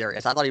completely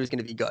serious. I thought he was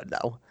going to be good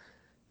though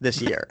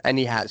this year, and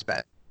he has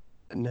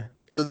been.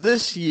 So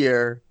this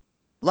year,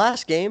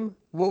 last game,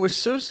 what was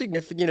so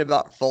significant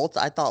about Fultz,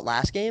 I thought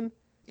last game,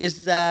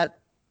 is that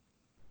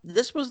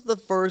this was the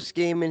first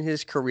game in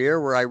his career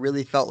where I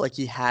really felt like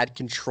he had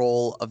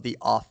control of the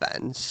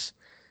offense.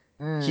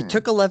 He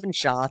took 11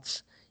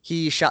 shots.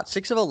 He shot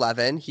 6 of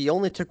 11. He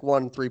only took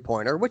 1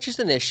 3-pointer, which is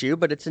an issue,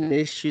 but it's an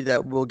issue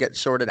that will get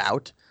sorted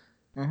out.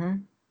 Mm-hmm.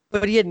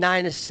 But he had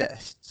 9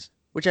 assists,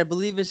 which I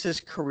believe is his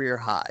career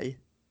high.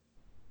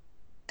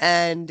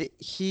 And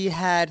he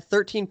had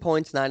 13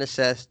 points, 9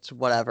 assists,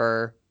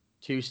 whatever,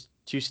 2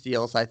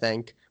 steals, I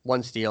think,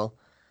 1 steal.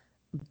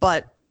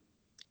 But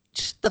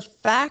just the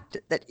fact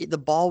that the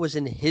ball was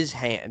in his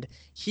hand,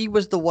 he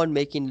was the one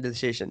making the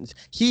decisions.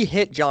 He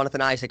hit Jonathan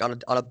Isaac on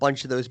a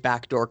bunch of those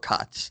backdoor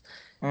cuts.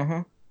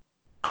 Mm-hmm.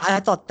 I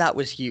thought that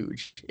was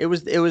huge. It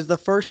was the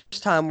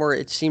first time where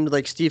it seemed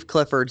like Steve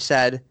Clifford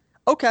said,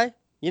 "Okay,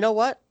 you know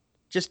what?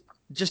 Just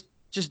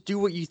do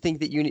what you think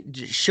that you need.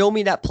 Just show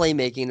me that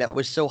playmaking that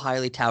was so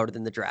highly touted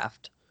in the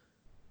draft."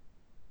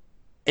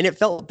 And it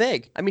felt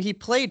big. I mean, he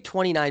played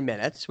 29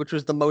 minutes, which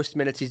was the most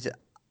minutes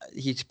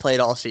he's played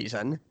all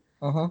season.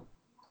 Uh-huh.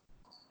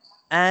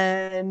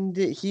 And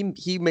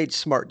he made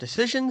smart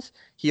decisions.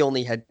 He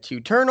only had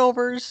 2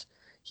 turnovers.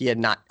 He had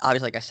not,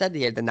 obviously, like I said,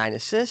 he had the 9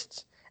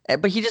 assists.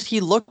 But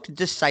he looked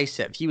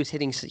decisive. He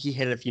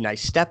hit a few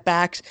nice step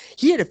backs.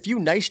 He had a few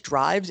nice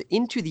drives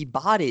into the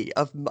body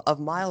of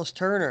Miles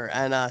Turner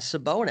and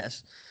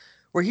Sabonis,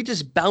 where he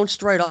just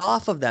bounced right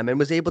off of them and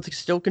was able to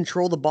still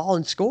control the ball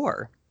and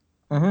score.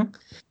 Mm-hmm.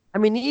 I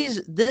mean, these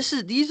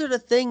are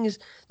the things,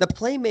 the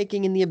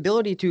playmaking and the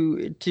ability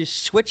to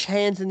switch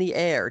hands in the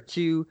air,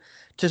 to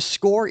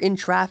score in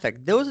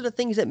traffic. Those are the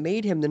things that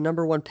made him the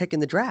number 1 pick in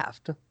the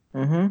draft.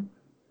 Mm-hmm.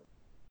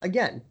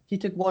 Again, he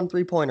took 1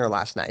 3-pointer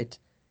last night.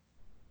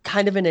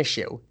 Kind of an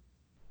issue.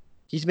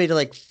 He's made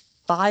like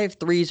 5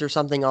 threes or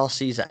something all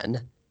season.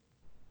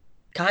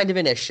 Kind of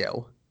an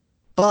issue.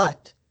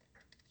 But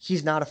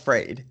he's not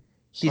afraid.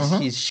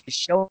 He's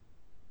showing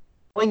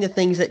the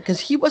things that,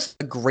 because he wasn't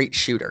a great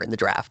shooter in the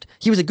draft.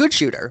 He was a good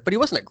shooter, but he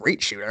wasn't a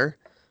great shooter.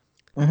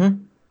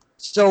 Mm-hmm.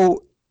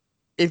 So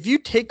if you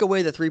take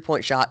away the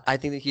 3-point shot, I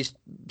think that he's,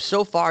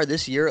 so far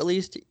this year at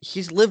least,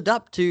 he's lived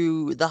up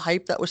to the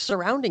hype that was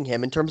surrounding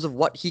him in terms of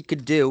what he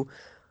could do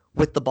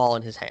with the ball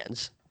in his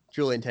hands.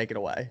 Julien, take it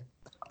away.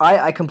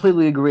 I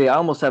completely agree. I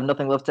almost have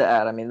nothing left to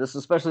add. I mean, this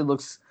especially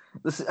looks.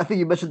 I think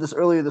you mentioned this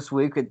earlier this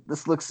week.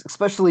 This looks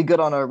especially good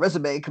on our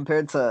resume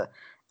compared to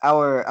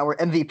our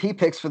MVP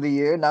picks for the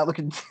year. Not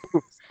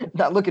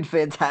looking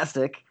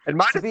fantastic. In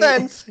my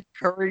defense,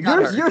 Curry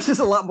got hurt. Yours is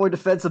a lot more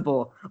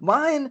defensible.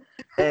 Mine,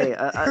 hey,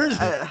 yours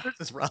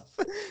is rough.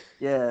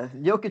 Yeah,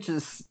 Jokic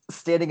is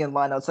standing in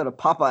line outside of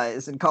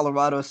Popeyes in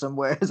Colorado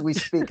somewhere as we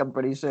speak. I'm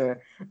pretty sure.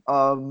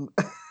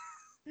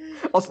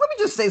 Also, let me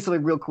just say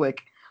something real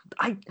quick.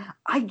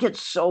 I get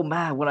so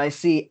mad when I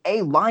see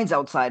lines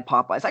outside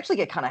Popeyes. I actually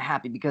get kind of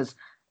happy because,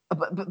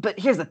 but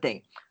here's the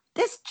thing.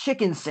 This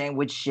chicken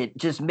sandwich shit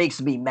just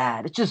makes me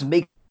mad. It just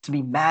makes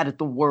me mad at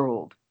the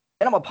world.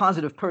 And I'm a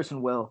positive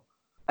person, Will.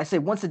 I say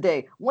once a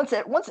day, once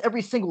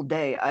every single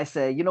day, I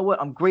say, you know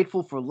what? I'm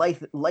grateful for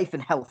life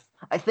and health.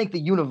 I thank the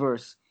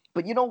universe.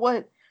 But you know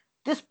what?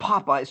 This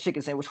Popeyes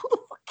chicken sandwich, who the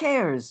fuck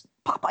cares?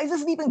 Popeyes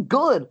isn't even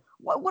good.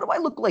 What do I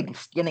look like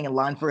standing in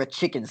line for a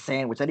chicken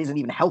sandwich that isn't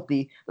even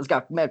healthy? That's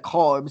got mad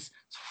carbs.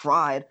 It's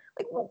fried.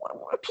 Like, what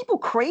are people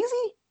crazy?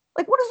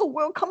 Like, what is the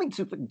world coming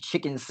to for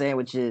chicken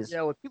sandwiches?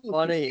 Yeah, what's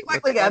funny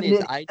haven't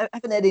is had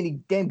any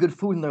damn good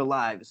food in their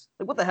lives.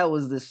 Like, what the hell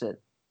is this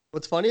shit?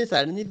 What's funny is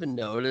I didn't even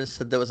notice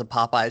that there was a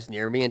Popeyes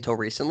near me until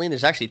recently. And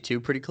there's actually two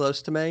pretty close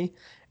to me.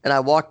 And I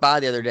walked by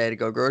the other day to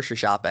go grocery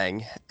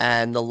shopping,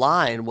 and the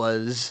line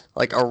was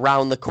like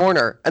around the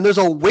corner, and there's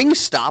a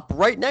Wingstop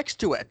right next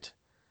to it.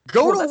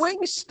 Go to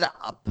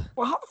Wingstop.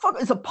 Well, how the fuck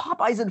is a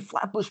Popeyes in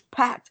Flatbush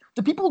packed?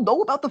 Do people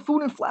know about the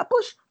food in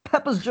Flatbush?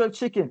 Pepper's Jerk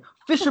Chicken,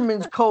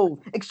 Fisherman's Cove,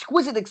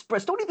 Exquisite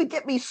Express. Don't even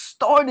get me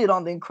started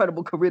on the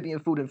incredible Caribbean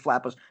food in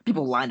Flatbush.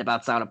 People lined up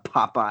outside of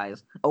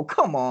Popeyes. Oh,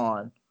 come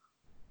on.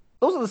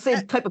 Those are the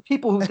same type of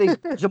people who think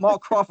Jamal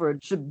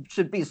Crawford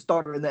should be a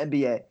starter in the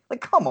NBA. Like,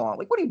 come on.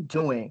 Like, what are you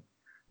doing?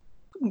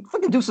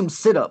 Fucking do some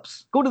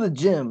sit-ups. Go to the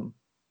gym.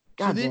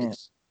 God damn.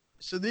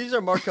 So these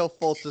are Markelle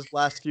Fultz's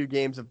last few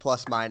games of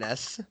plus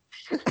minus.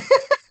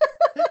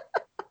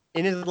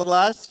 In his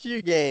last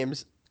few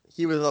games,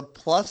 he was a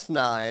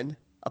 +9,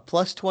 a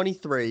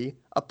 +23,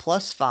 a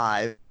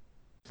 +5,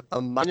 a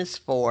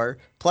 -4,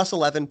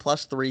 +11,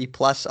 +3,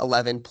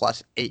 +11,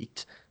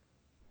 +8.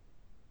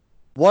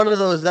 One of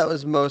those that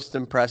was most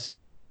impressive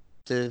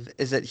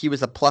is that he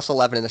was a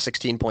 +11 in a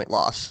 16-point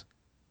loss.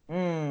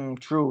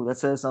 True. That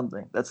says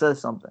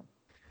something.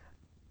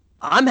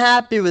 I'm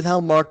happy with how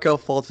Markelle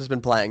Fultz has been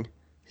playing.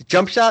 His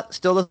jump shot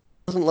still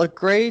doesn't look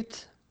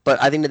great,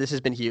 but I think that this has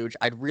been huge.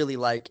 I'd really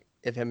like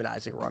if him and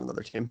Isaac were on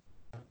another team.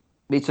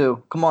 Me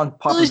too. Come on,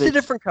 Popovich. At least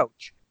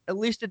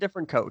a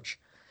different coach.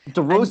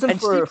 DeRozan and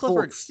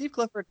for Steve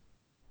Clifford.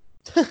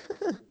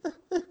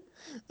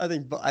 I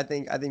think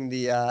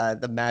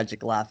the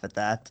Magic laugh at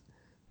that.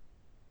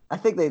 I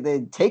think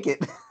they take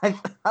it. I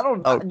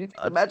don't. Oh, do you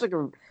think the Magic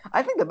are?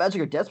 I think the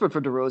Magic are desperate for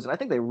DeRozan. I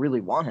think they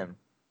really want him.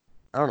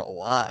 I don't know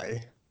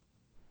why.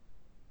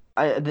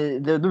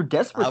 They're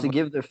desperate to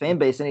give their fan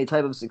base any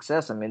type of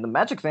success. I mean, the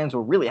Magic fans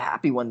were really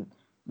happy when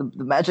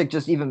the Magic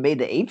just even made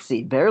the 8th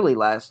seed barely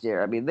last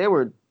year. I mean, they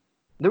were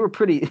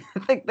pretty. I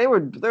think they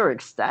were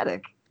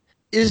ecstatic.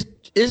 Is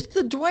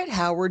the Dwight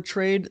Howard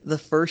trade the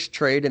first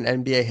trade in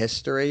NBA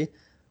history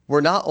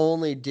where not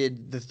only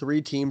did the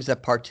 3 teams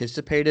that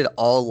participated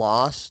all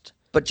lost,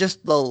 but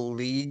just the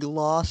league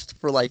lost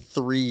for like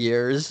 3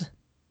 years?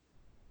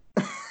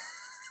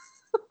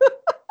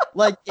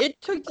 Like,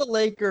 it took the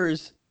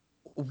Lakers,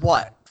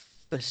 what,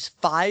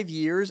 5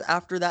 years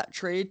after that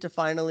trade to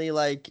finally,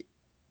 like,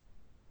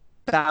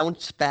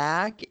 bounce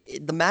back?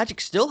 The Magic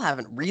still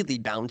haven't really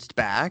bounced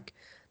back.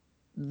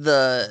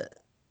 The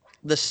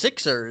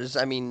Sixers,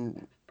 I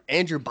mean,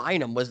 Andrew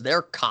Bynum was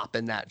their cop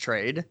in that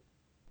trade.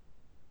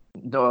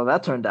 No,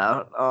 that turned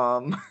out.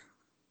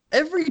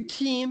 Every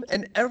team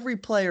and every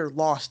player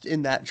lost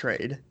in that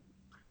trade.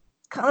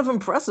 Kind of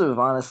impressive,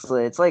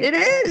 honestly. It's like it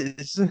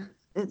is.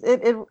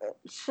 It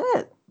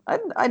shit.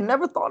 I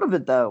never thought of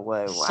it that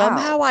way. Wow.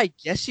 Somehow, I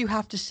guess you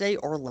have to say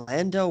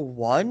Orlando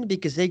won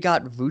because they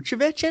got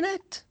Vucevic in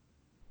it.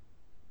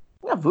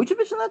 We got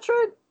Vucevic in that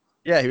trade?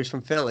 Yeah, he was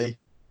from Philly.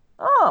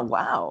 Oh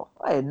wow!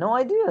 I had no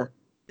idea.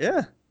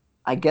 Yeah.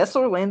 I guess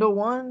Orlando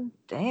won.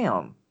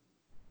 Damn.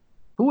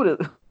 Who would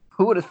have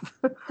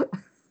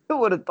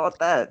thought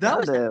that? That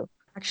was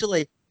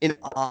actually in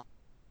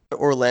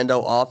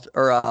Orlando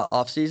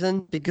off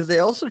season because they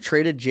also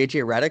traded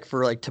JJ Redick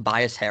for like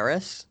Tobias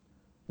Harris,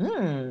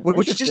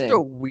 which is just a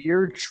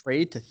weird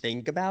trade to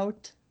think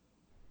about.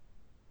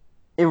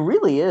 It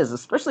really is,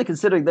 especially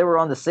considering they were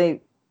on the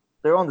same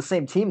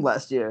team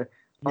last year.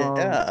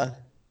 Yeah.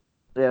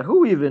 Yeah,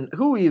 who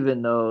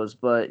even knows?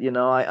 But you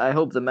know, I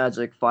hope the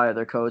Magic fire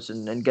their coach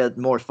and get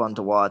more fun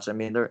to watch. I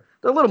mean, they're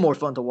a little more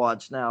fun to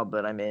watch now,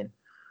 but I mean,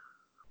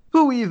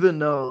 who even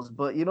knows?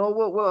 But you know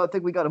what? Well, I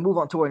think we got to move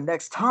on to our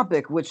next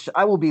topic, which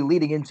I will be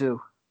leading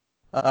into.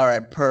 All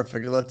right,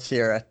 perfect. Let's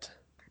hear it.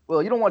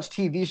 Well, you don't watch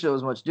TV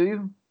shows much, do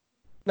you?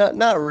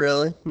 Not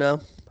really. No,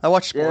 I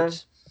watch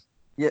sports.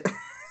 Yeah.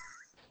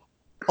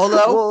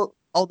 Although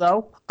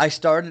I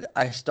started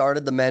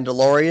The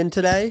Mandalorian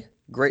today.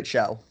 Great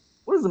show.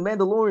 What is The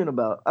Mandalorian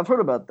about? I've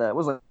heard about that.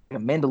 Was it like a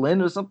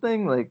mandolin or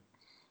something? Like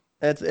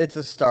it's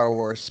a Star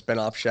Wars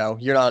spin-off show.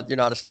 You're not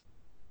a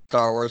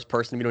Star Wars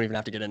person. We don't even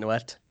have to get into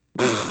it.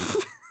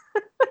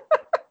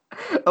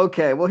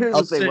 Okay, well here's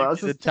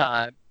the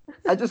thing.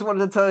 I just wanted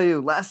to tell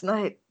you, last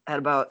night at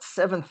about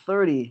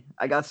 7:30,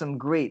 I got some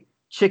great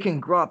chicken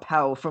gras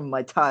pow from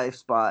my Thai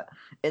spot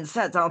and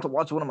sat down to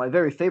watch one of my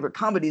very favorite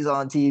comedies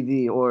on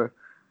TV or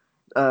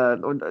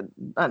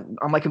on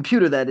my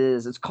computer, that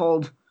is. It's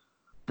called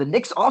The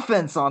Knicks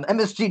Offense on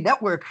MSG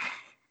Network.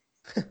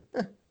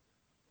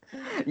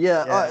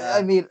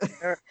 I mean,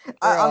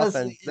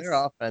 honestly, their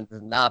offense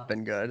has not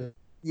been good.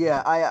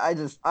 Yeah, I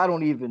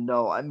don't even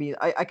know. I mean,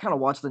 I kind of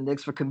watch the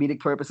Knicks for comedic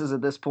purposes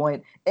at this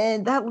point,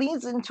 and that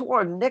leads into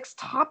our next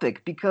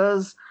topic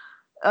because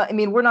I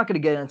mean, we're not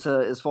going to get into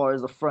as far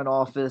as the front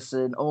office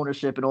and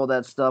ownership and all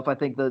that stuff. I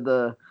think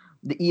the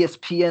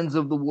ESPNs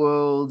of the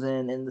world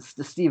and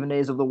the Stephen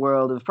A's of the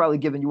world have probably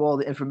given you all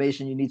the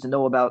information you need to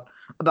know about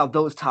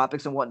those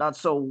topics and whatnot.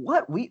 So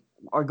what we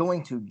are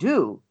going to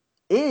do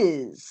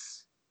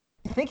is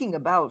thinking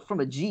about from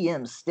a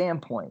GM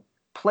standpoint,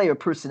 player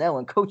personnel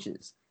and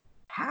coaches.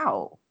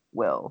 How,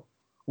 well,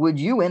 would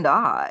you and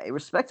I,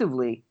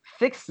 respectively,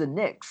 fix the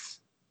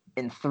Knicks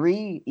in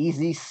 3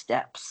 easy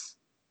steps?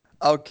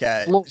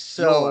 Okay,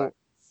 so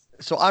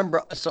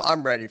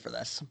I'm ready for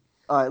this.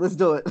 All right, let's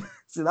do it.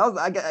 See,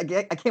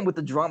 I came with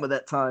the drama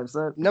that time.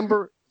 So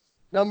number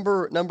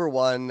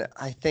one,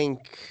 I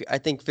think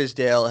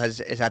Fizdale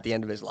is at the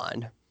end of his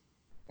line.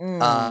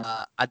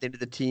 At the end of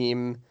the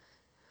team.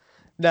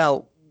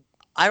 Now,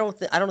 I don't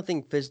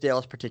think Fizdale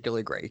is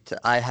particularly great.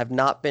 I have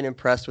not been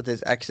impressed with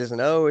his X's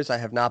and O's. I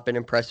have not been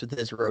impressed with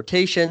his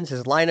rotations,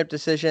 his lineup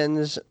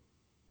decisions.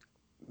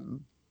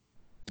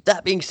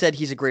 That being said,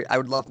 I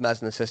would love him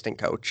as an assistant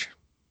coach.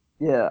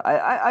 Yeah,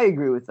 I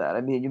agree with that.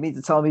 I mean, you mean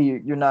to tell me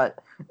you're not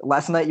 –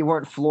 last night you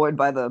weren't floored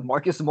by the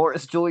Marcus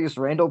Morris, Julius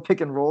Randle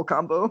pick-and-roll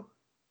combo?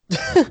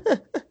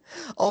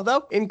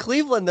 Although in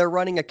Cleveland they're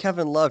running a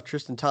Kevin Love,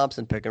 Tristan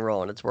Thompson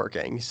pick-and-roll, and it's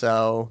working,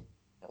 so –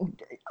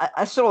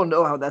 I still don't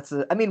know how that's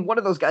I mean, one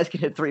of those guys can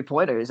hit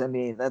 3-pointers. I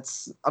mean,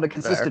 that's on a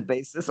consistent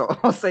basis.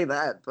 I'll say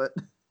that, but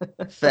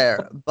 –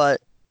 Fair, but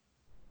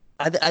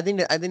I think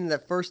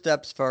that first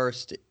steps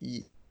first –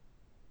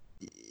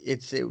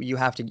 you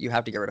have to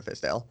get rid of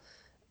Fizdale.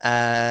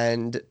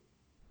 And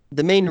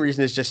the main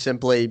reason is just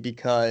simply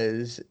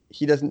because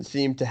he doesn't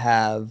seem to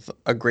have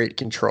a great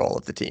control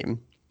of the team.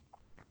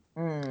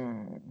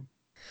 I'm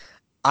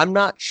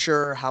not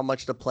sure how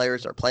much the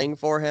players are playing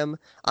for him.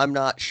 I'm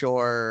not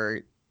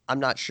sure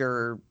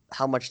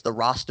how much the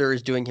roster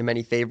is doing him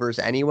any favors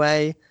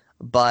anyway,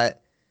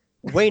 but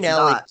Wayne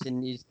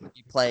Ellington needs to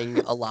be playing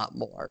a lot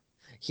more.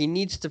 He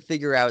needs to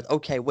figure out,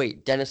 okay,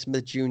 wait, Dennis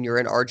Smith Jr.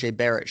 and RJ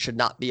Barrett should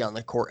not be on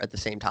the court at the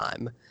same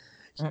time.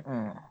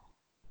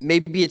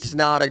 Maybe it's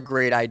not a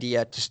great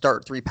idea to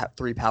start three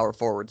power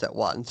forwards at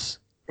once.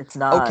 It's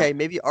not. Okay,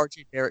 maybe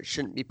RJ Barrett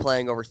shouldn't be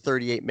playing over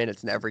 38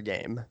 minutes in every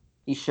game.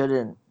 He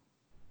shouldn't.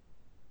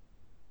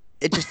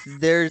 It just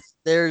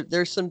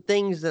there's some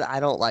things that I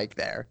don't like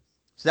there.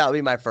 So that would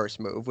be my first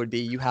move. Would be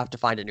you have to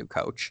find a new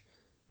coach.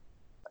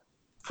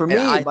 For me,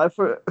 my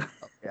first.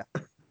 Yeah.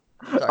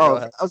 Sorry, go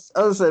ahead.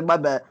 I was saying my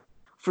bad.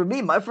 For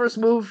me, my first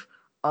move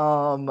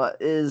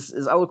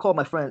is I would call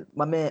my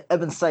man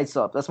Evan Seitz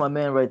up. That's my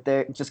man right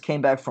there. Just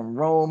came back from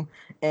Rome,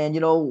 and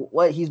you know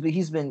what? He's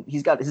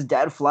got his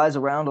dad flies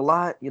around a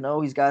lot. You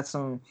know, he's got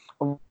some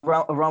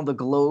around the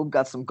globe,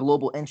 got some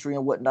global entry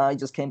and whatnot. He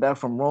just came back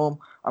from Rome.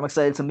 I'm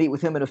excited to meet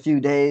with him in a few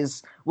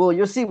days. Well,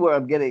 you'll see where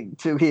I'm getting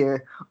to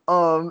here.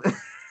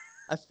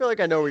 I feel like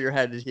I know where you're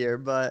headed here,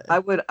 but I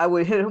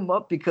would hit him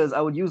up because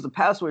I would use the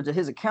password to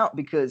his account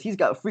because he's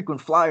got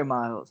frequent flyer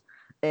miles.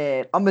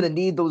 And I'm going to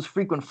need those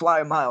frequent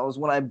flyer miles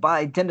when I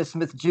buy Dennis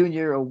Smith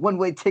Jr. a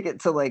one-way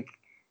ticket to, like,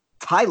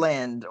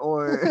 Thailand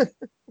or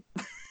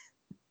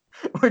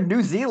or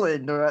New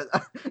Zealand or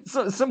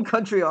some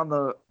country on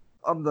the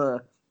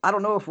I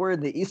don't know if we're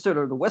in the Eastern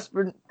or the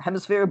Western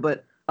Hemisphere,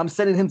 but I'm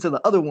sending him to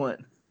the other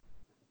one.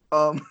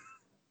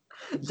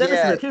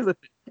 Dennis Smith, here's the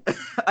thing.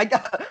 I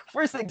got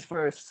first things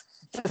first.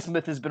 Dennis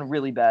Smith has been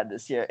really bad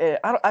this year.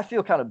 I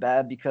feel kind of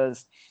bad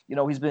because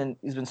he's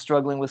been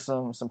struggling with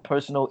some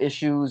personal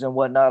issues and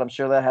whatnot. I'm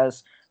sure that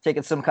has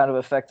taken some kind of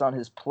effect on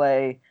his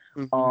play.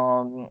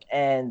 Mm-hmm.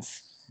 And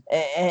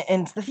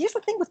here's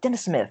the thing with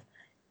Dennis Smith.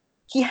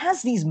 He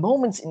has these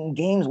moments in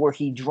games where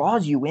he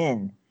draws you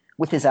in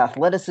with his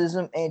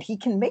athleticism, and he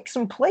can make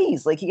some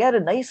plays. Like he had a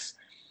nice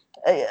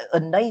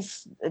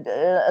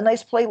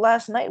play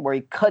last night where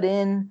he cut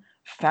in,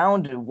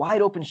 found a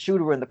wide open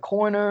shooter in the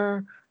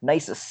corner.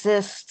 Nice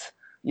assist.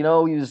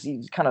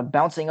 He's kind of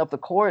bouncing up the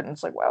court, and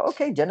it's like, wow,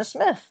 okay, Dennis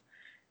Smith.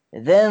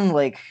 And then,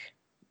 like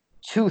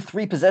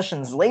 2-3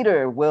 possessions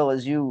later, Will,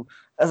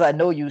 as I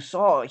know you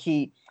saw,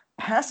 he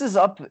passes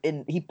up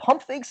and he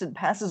pump fakes and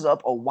passes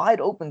up a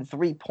wide open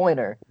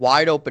 3-pointer.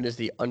 Wide open is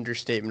the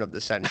understatement of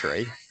the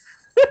century.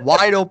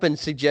 Wide open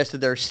suggested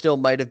there still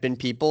might have been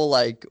people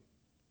like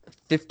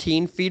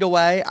 15 feet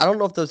away. I don't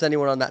know if there was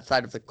anyone on that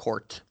side of the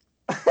court.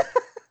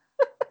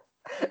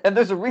 And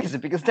there's a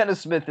reason, because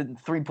Dennis Smith in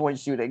 3-point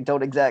shooting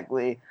don't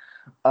exactly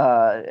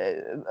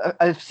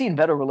I've seen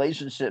better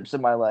relationships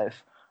in my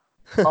life.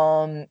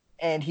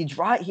 And he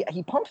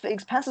pump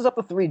fakes, passes up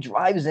a 3,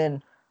 drives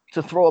in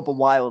to throw up a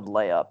wild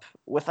layup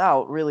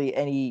without really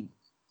any,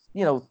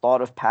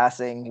 thought of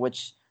passing,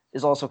 which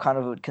is also kind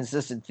of a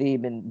consistent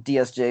theme in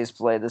DSJ's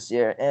play this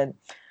year. And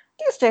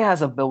DSJ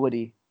has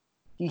ability.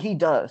 He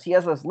does. He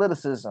has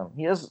athleticism.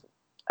 He has,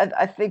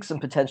 I think, some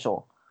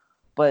potential.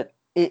 But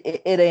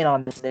it ain't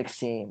on this Knicks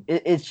team.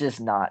 It's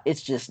just not.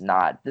 It's just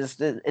not.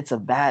 It's a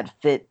bad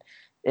fit.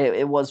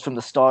 It was from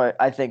the start.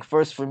 I think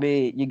first for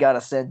me, you got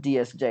to send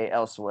DSJ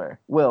elsewhere.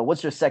 Will,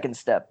 what's your second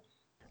step?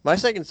 My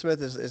second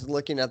Smith is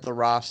looking at the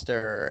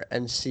roster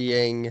and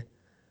seeing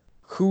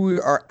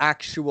who are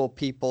actual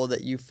people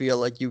that you feel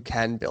like you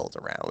can build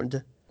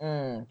around.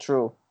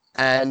 True.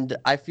 And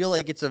I feel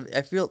like you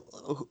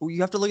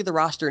have to look at the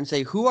roster and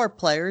say, who are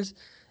players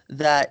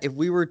that if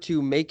we were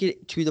to make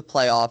it to the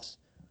playoffs,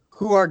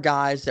 who are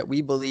guys that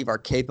we believe are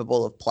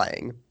capable of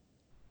playing?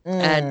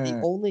 And the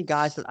only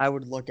guys that I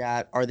would look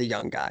at are the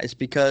young guys,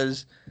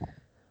 because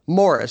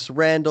Morris,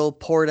 Randall,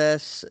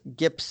 Portis,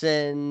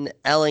 Gibson,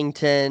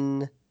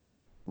 Ellington,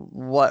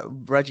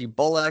 Reggie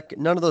Bullock,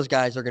 none of those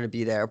guys are going to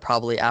be there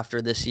probably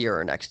after this year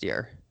or next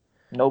year.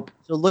 Nope.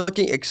 So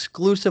looking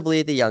exclusively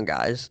at the young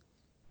guys,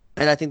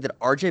 and I think that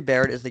RJ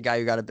Barrett is the guy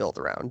you got to build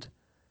around.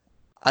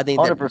 I think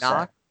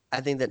 100%.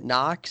 that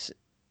Knox,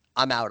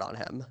 I'm out on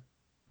him.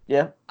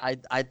 Yeah.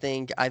 I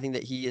think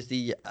that he is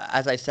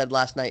as I said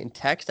last night in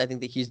text, I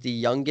think that he's the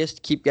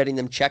youngest keep getting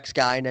them checks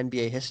guy in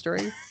NBA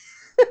history.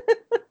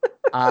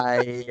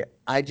 I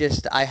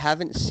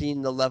haven't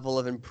seen the level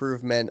of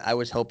improvement I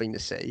was hoping to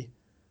see.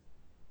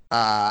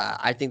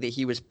 I think that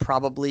he was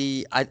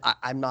probably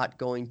I'm not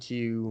going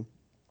to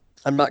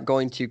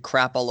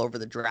crap all over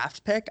the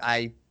draft pick.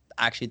 I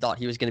actually thought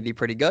he was going to be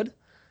pretty good,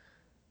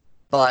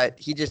 but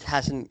he just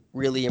hasn't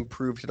really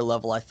improved to the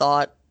level I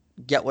thought.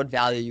 Get what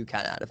value you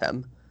can out of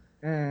him.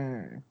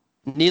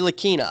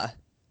 Ntilikina,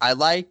 I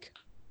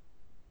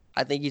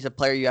think he's a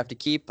player you have to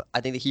keep.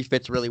 I think that he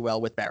fits really well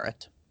with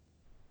Barrett.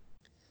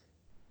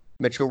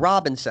 Mitchell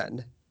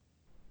Robinson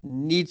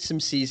needs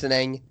some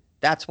seasoning.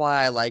 That's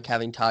why I like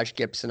having Taj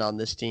Gibson on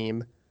this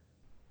team.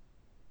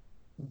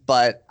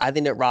 But I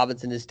think that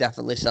Robinson is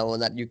definitely someone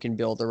that you can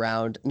build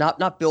around.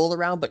 Not build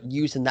around, but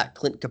use in that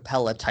Clint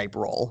Capella type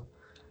role.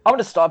 I'm going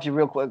to stop you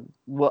real quick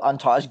on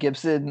Taj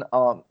Gibson.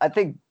 I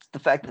think the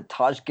fact that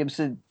Taj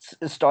Gibson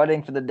is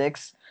starting for the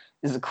Knicks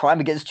is a crime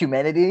against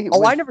humanity.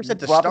 Oh, I never said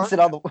to Robinson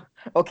start.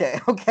 Okay.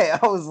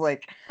 I was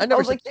like, I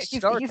never said to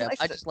start him.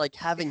 Nice I just like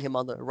having him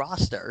on the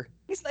roster.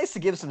 He's nice to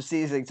give some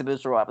seasoning to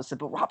Mr. Robinson,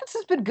 but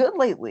Robinson's been good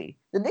lately.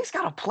 The Knicks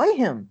got to play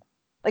him.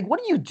 Like,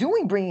 what are you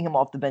doing bringing him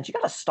off the bench? You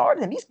got to start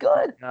him. He's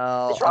good.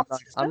 No,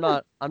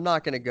 I'm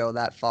not going to go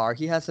that far.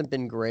 He hasn't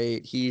been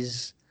great.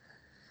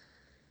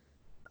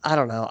 I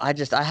don't know. I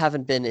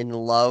haven't been in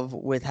love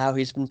with how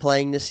he's been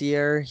playing this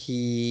year.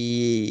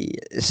 He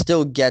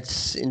still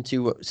gets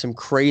into some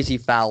crazy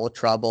foul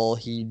trouble.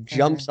 He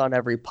jumps on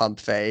every pump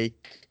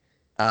fake.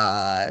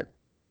 I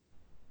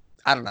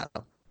don't know.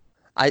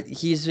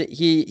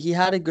 He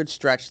had a good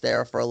stretch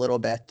there for a little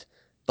bit,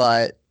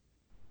 but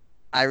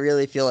I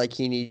really feel like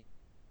he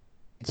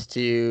needs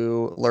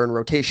to learn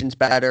rotations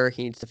better.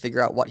 He needs to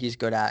figure out what he's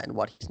good at and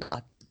what he's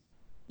not.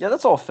 Yeah,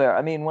 that's all fair.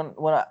 I mean,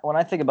 when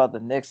I think about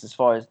the Knicks, as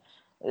far as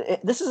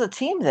this is a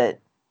team that,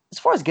 as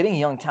far as getting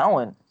young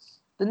talent,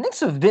 the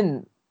Knicks have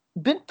been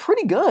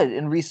pretty good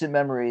in recent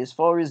memory. As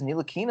far as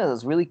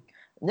Ntilikina's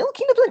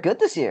been good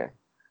this year.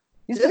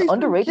 He's been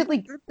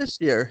underratedly good this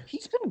year.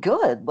 He's been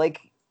good. Like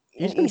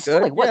he's been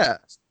good. Like, what? Yeah.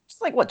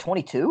 He's like what,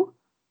 22?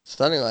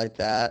 Something like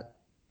that.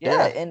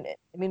 Yeah, and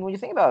I mean, when you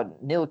think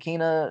about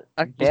Ntilikina,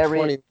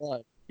 Barrett,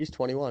 he's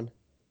 21.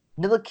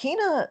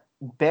 Ntilikina,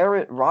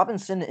 Barrett,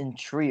 Robinson, and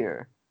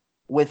Trier,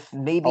 with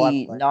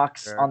maybe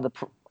Knox on the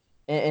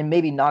and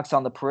maybe Knox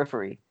on the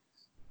periphery.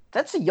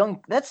 That's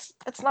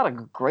not a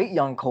great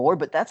young core,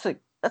 but that's a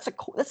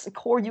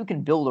core you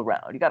can build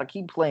around. You got to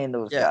keep playing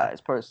those guys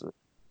personally.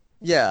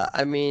 Yeah,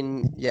 I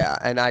mean, yeah,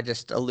 and I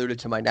just alluded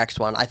to my next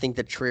one. I think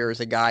that Trier is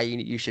a guy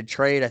you should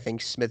trade. I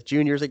think Smith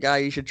Jr. is a guy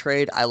you should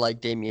trade. I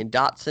like Damian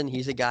Dotson.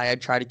 He's a guy I'd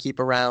try to keep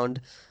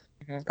around.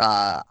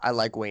 I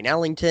like Wayne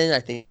Ellington. I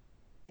think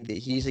that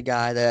he's a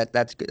guy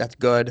that's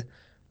good.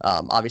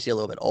 Obviously a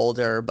little bit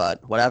older,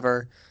 but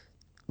whatever.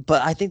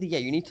 But I think that,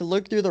 you need to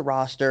look through the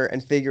roster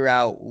and figure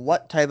out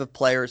what type of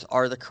players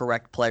are the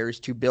correct players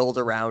to build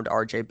around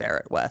RJ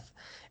Barrett with.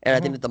 And I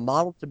think that the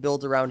model to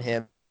build around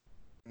him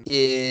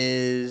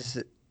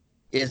is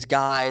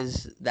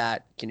guys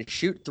that can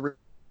shoot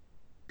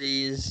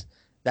threes,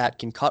 that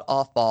can cut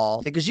off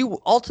ball, because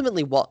you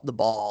ultimately want the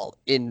ball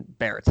in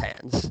Barrett's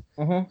hands.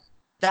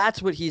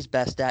 That's what he's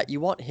best at.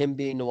 You want him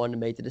being the one to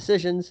make the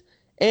decisions,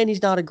 and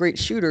he's not a great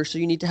shooter, so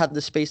you need to have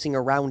the spacing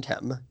around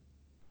him.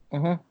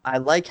 I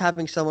like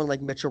having someone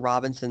like Mitchell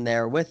Robinson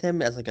there with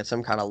him as like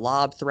some kind of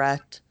lob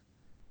threat,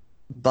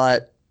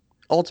 but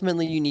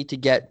ultimately you need to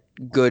get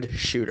good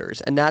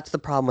shooters, and that's the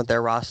problem with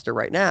their roster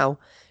right now.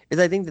 Is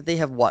I think that they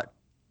have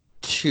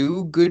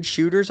two good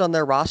shooters on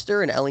their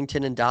roster in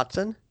Ellington and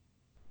Dotson.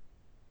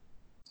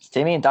 Is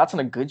Damian Dotson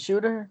a good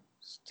shooter?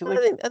 I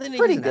think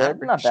pretty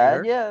good, not bad.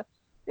 Shooter.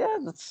 Yeah,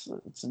 it's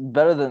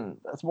better than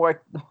that's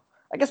more.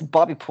 I guess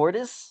Bobby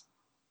Portis,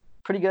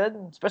 pretty good,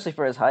 especially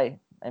for his height.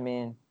 I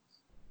mean,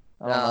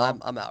 I'm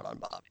out on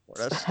Bobby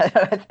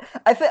Portis.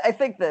 I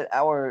think that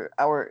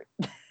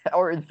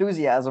our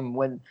enthusiasm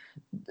when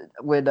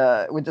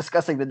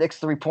discussing the Knicks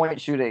 3-point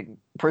shooting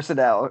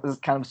personnel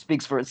kind of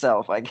speaks for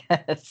itself, I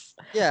guess.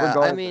 Yeah,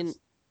 I mean.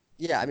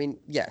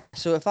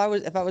 So if I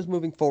was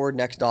moving forward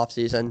next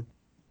offseason,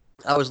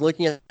 I was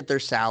looking at their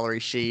salary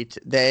sheet.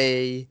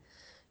 They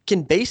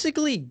can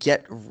basically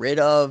get rid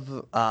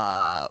of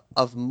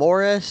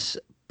Morris,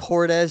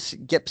 Portis,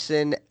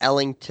 Gibson,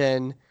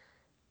 Ellington,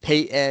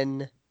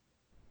 Payton,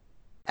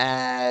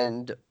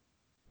 and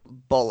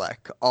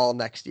Bullock all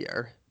next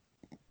year.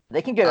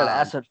 They can get an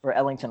asset for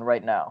Ellington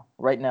right now.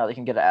 Right now, they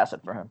can get an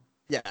asset for him.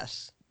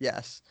 Yes.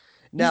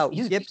 Now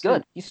he's Gibson,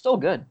 good. He's still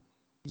good.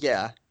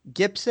 Yeah,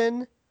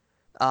 Gibson.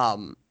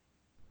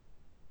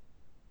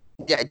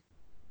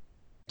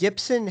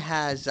 Gibson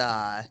has.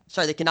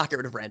 Sorry, they cannot get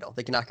rid of Randall.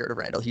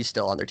 He's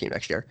still on their team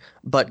next year.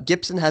 But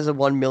Gibson has a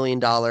 $1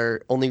 million,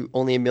 only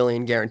 $1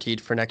 million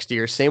guaranteed for next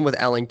year. Same with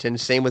Ellington.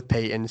 Same with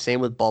Payton. Same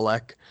with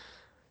Bullock.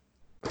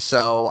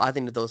 So I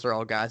think that those are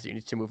all guys that you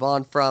need to move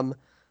on from.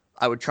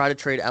 I would try to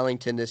trade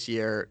Ellington this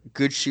year.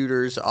 Good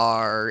shooters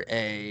are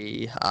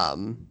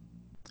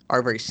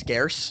very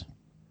scarce,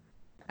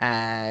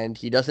 and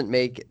he doesn't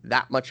make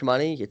that much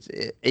money. It's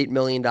 $8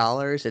 million.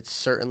 It's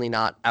certainly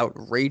not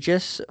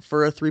outrageous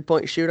for a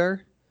 3-point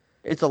shooter.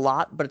 It's a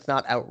lot, but it's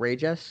not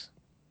outrageous,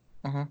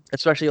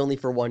 especially only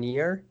for 1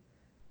 year.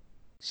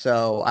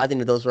 So I think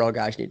that those are all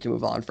guys you need to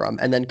move on from,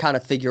 and then kind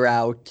of figure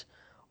out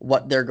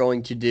what they're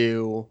going to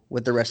do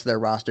with the rest of their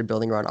roster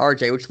building around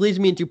RJ, which leads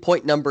me into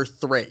point number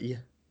 3.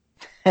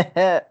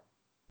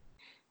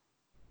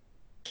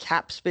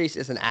 Cap space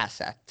is an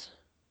asset.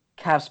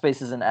 Cap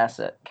space is an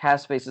asset. So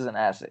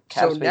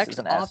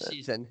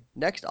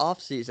next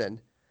offseason,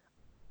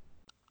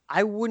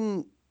 I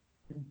wouldn't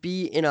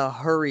be in a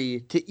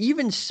hurry to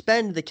even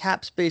spend the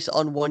cap space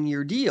on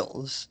 1-year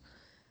deals.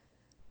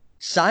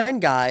 Sign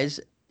guys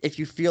if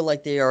you feel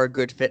like they are a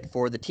good fit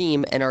for the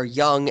team and are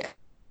young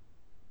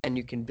and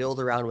you can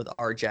build around with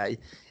RJ.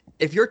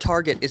 If your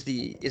target is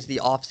the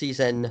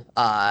offseason,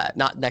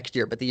 not next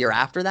year, but the year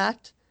after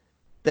that,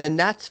 then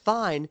that's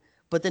fine.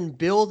 But then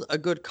build a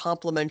good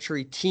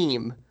complementary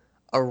team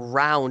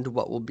around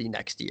what will be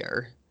next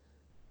year.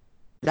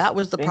 That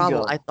was the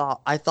problem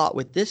I thought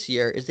with this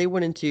year is they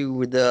went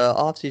into the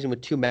offseason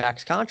with 2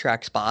 max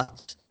contract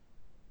spots,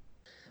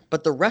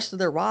 but the rest of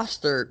their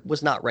roster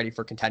was not ready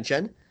for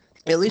contention.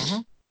 At least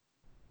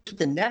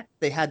the Nets,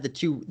 they had the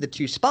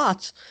two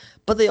spots,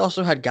 but they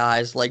also had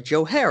guys like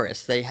Joe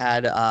Harris. They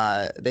had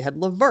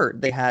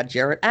LeVert. They had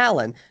Jarrett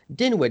Allen,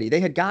 Dinwiddie.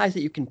 They had guys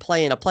that you can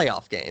play in a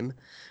playoff game.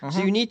 So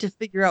you need to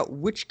figure out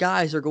which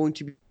guys are going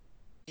to be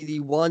the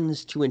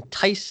ones to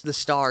entice the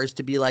stars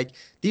to be like,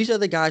 these are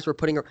the guys we're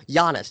putting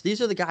Giannis.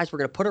 These are the guys we're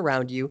going to put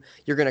around you.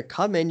 You're going to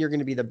come in. You're going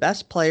to be the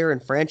best player in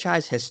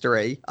franchise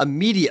history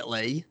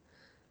immediately.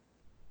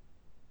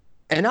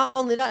 And not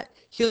only that,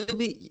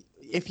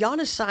 if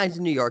Giannis signs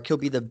in New York, he'll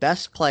be the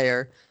best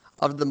player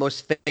of the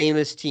most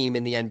famous team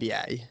in the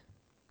NBA.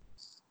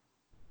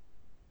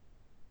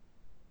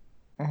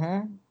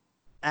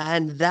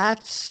 And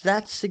that's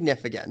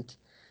significant.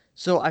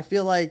 So I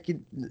feel like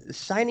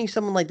signing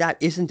someone like that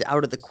isn't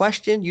out of the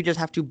question. You just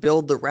have to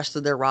build the rest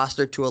of their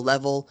roster to a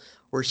level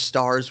where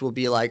stars will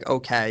be like,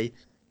 okay,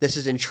 this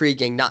is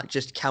intriguing, not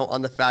just count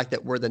on the fact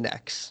that we're the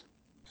Knicks.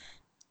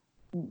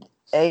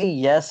 A,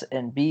 yes,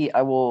 and B,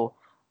 I'm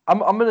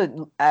going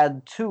to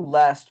add 2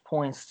 last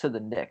points to the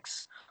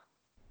Knicks.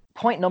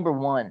 Point number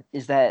 1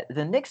 is that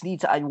the Knicks need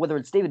to, whether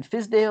it's David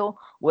Fizdale,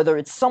 whether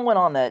it's someone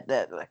on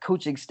that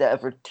coaching staff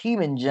or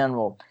team in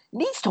general,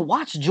 needs to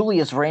watch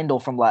Julius Randle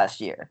from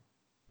last year.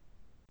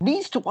 From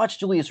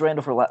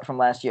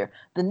last year.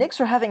 The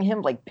Knicks are having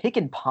him pick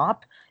and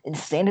pop and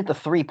stand at the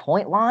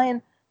 3-point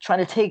line, trying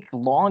to take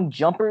long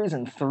jumpers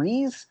and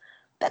threes.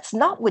 That's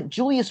not what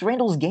Julius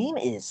Randle's game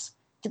is.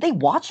 Did they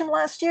watch him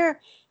last year?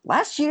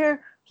 Last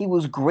year, he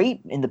was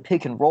great in the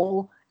pick and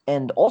roll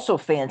and also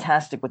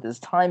fantastic with his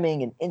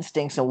timing and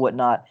instincts and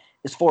whatnot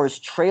as far as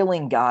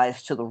trailing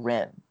guys to the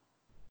rim.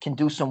 Can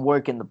do some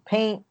work in the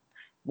paint,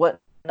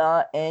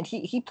 whatnot, and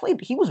he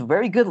was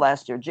very good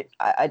last year.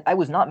 I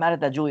was not mad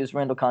at that Julius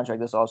Randle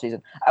contract this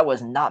offseason. I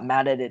was not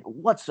mad at it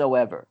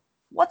whatsoever.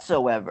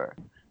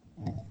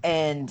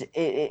 And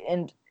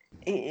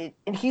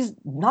he's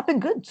not been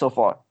good so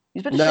far.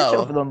 He's been a shit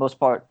show for the most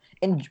part.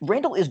 And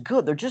Randle is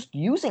good. They're just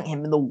using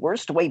him in the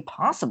worst way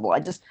possible. I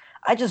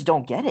just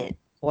don't get it.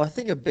 Well, I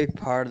think a big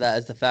part of that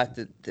is the fact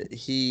that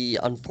he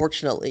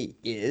unfortunately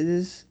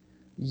is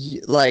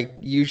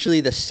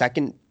usually the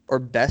second or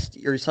best,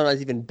 or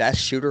sometimes even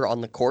best shooter on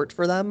the court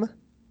for them.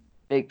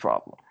 Big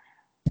problem.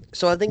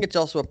 So I think it's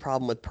also a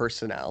problem with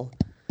personnel.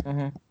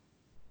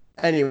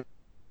 Anyway,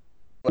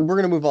 we're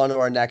going to move on to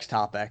our next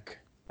topic.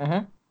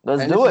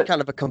 Let's do it. This is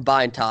kind of a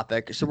combined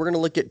topic. So we're going to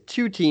look at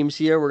 2 teams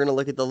here. We're going to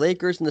look at the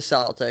Lakers and the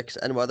Celtics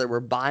and whether we're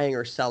buying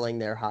or selling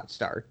their hot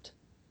start.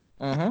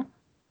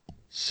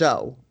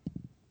 So,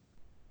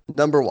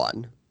 number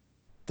 1,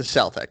 the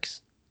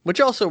Celtics. Which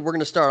also, we're going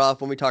to start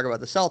off when we talk about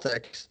the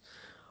Celtics.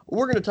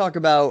 We're going to talk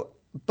about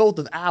both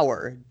of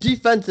our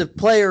Defensive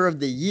Player of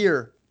the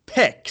Year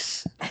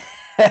picks.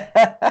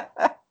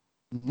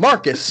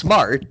 Marcus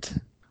Smart.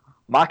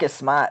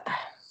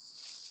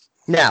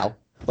 Now,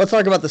 let's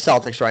talk about the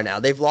Celtics right now.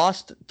 They've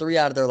lost 3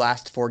 out of their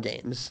last 4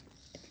 games.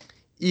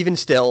 Even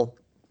still,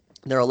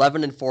 they're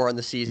 11-4 on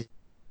the season.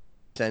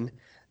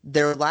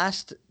 Their 3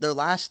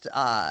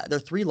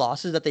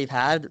 losses that they've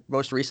had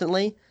most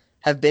recently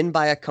have been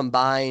by a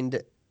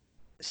combined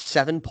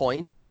 7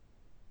 points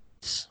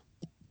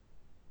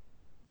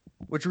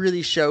which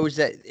really shows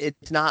that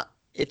it's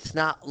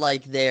not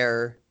like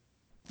there's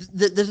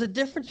a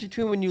difference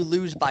between when you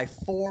lose by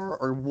 4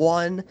 or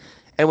 1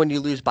 and when you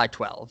lose by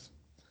 12.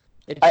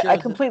 It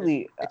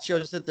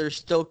shows that they're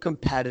still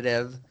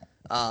competitive.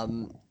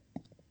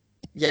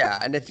 Yeah,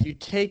 and if you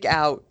take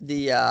out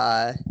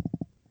their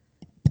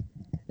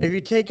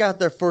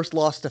first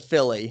loss to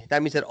Philly,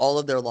 that means that all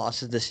of their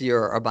losses this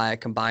year are by a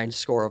combined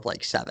score of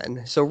like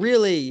 7. So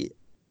really,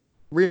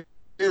 a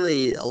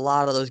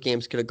lot of those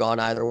games could have gone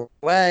either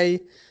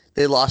way.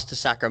 They lost to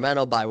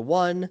Sacramento by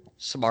 1.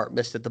 Smart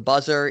missed at the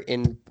buzzer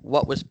in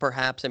what was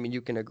perhaps, I mean,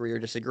 you can agree or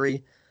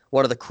disagree,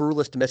 one of the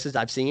cruelest misses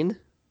I've seen.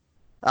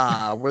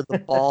 Where the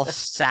ball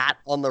sat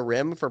on the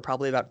rim for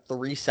probably about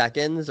 3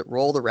 seconds, it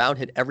rolled around,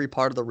 hit every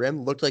part of the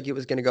rim, looked like it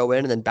was going to go in,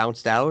 and then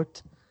bounced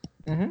out.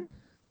 Mm-hmm.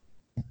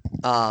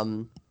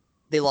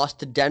 They lost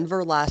to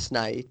Denver last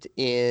night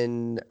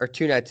 2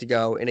 nights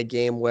ago in a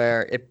game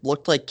where it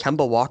looked like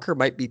Kemba Walker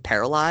might be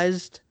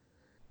paralyzed.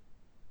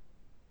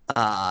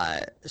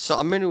 So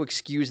I'm going to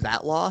excuse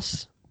that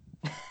loss.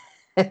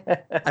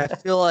 I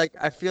feel like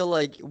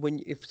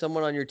if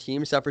someone on your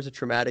team suffers a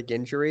traumatic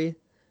injury,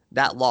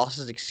 that loss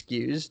is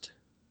excused.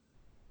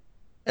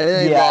 And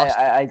then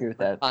I agree with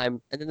that.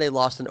 And then they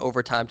lost in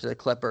overtime to the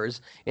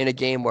Clippers in a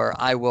game where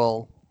I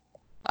will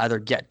either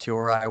get to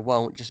or I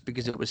won't, just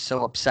because it was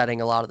so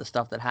upsetting, a lot of the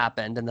stuff that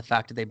happened, and the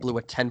fact that they blew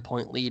a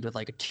 10-point lead with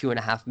like a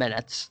 2.5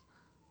 minutes.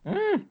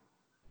 I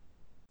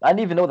didn't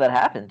even know that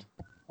happened.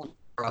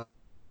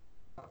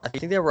 I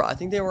think they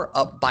were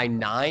up by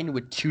 9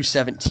 with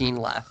 2:17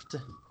 left.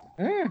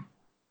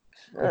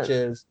 Which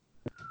is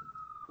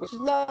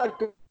not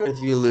good if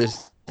you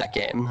lose that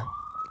game.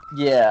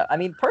 Yeah, I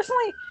mean,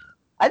 personally,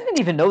 I didn't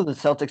even know the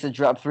Celtics had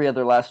dropped 3 of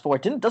their last 4.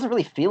 It doesn't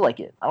really feel like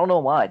it. I don't know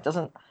why. It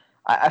doesn't.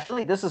 I feel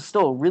like this is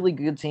still a really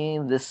good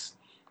team.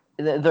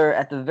 They're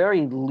at the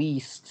very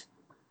least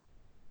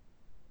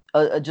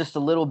just a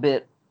little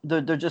bit.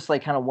 They're just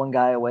like kind of one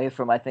guy away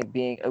from, I think,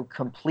 being a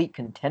complete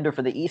contender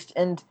for the East.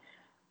 And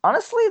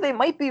honestly, they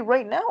might be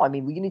right now. I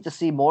mean, we need to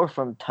see more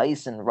from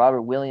Tyson,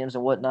 Robert Williams,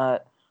 and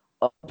whatnot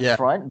up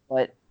front.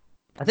 But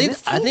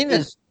this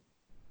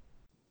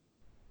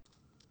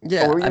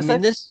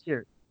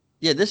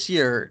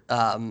year,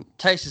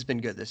 Tice has been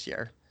good this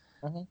year.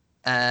 Mm-hmm.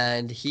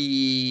 And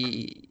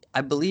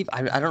I believe,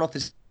 I don't know if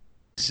this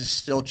is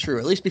still true.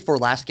 At least before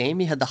last game,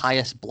 he had the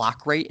highest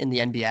block rate in the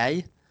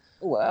NBA.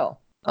 Oh, wow.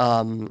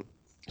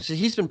 So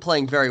he's been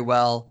playing very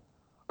well.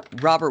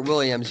 Robert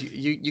Williams,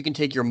 you can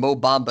take your Mo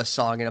Bamba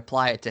song and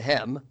apply it to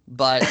him,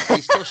 but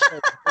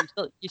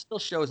he still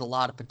shows a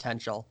lot of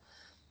potential.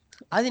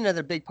 I think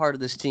another big part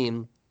of this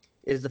team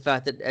is the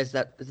fact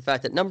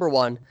that number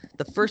one,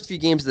 the first few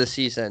games of the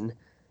season,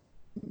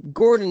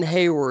 Gordon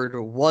Hayward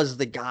was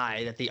the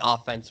guy that the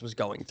offense was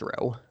going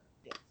through.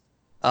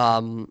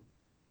 And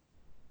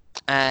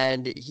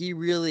he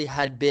really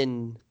had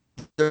been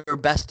their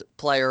best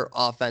player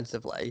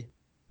offensively.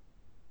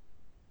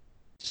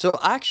 So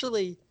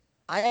actually,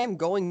 I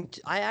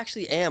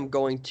actually am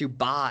going to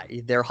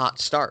buy their hot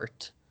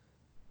start.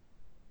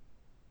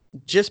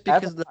 Just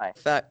because of the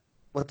fact,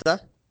 what's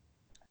that?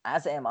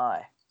 As am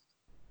I.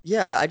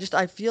 Yeah, I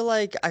feel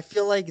like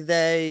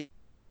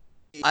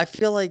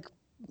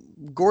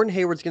Gordon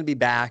Hayward's going to be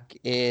back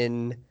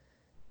in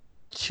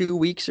 2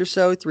 weeks or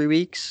so, 3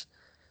 weeks.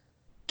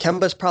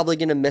 Kemba's probably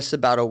going to miss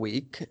about a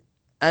week.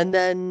 And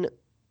then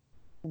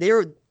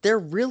they're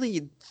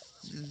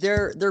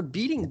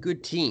beating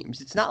good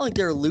teams. It's not like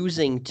they're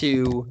losing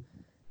to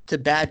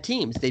bad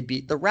teams. They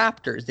beat the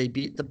Raptors, they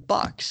beat the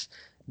Bucks,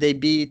 they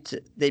beat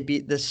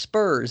the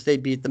Spurs, they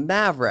beat the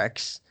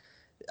Mavericks.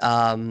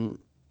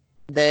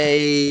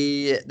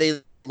 They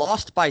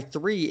lost by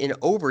 3 in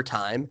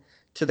overtime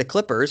to the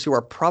Clippers, who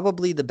are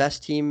probably the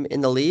best team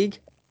in the league.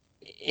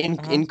 And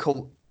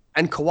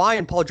Kawhi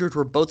and Paul George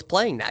were both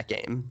playing that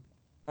game.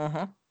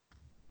 And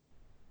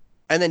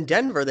then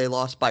Denver, they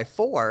lost by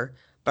 4,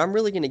 but I'm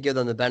really going to give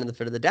them the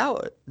benefit of the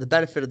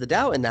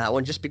doubt in that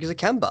one, just because of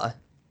Kemba.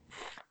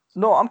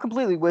 No, I'm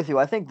completely with you.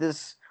 I think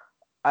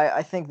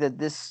that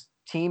this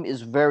team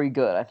is very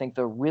good. I think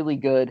they're really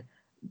good.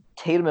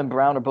 Tatum and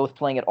Brown are both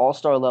playing at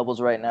all-star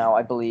levels right now,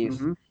 I believe.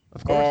 Mm-hmm.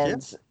 Of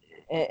course,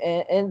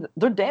 and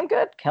they're damn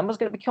good. Kemba's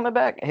going to be coming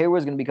back.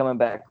 Hayward's going to be coming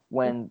back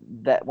when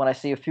I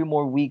see a few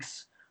more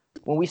weeks.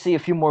 When we see a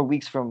few more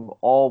weeks from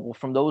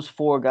those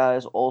 4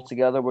 guys all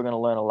together, we're going to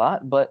learn a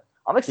lot. But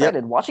I'm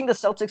excited. Yep. Watching the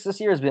Celtics this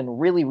year has been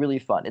really, really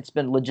fun. It's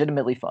been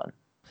legitimately fun.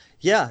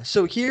 Yeah.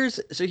 So here's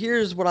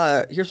what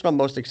I'm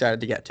most excited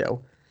to get to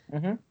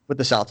with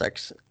the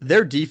Celtics.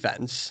 Their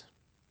defense.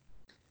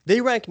 They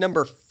rank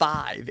number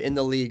 5 in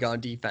the league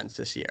on defense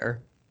this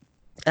year.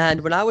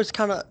 And when I was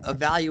kind of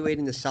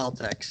evaluating the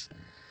Celtics,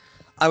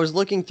 I was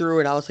looking through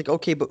and I was like,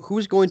 okay, but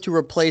who's going to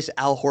replace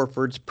Al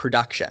Horford's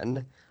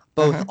production,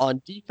 both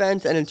on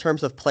defense and in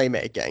terms of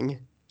playmaking?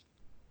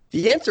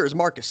 The answer is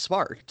Marcus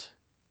Smart.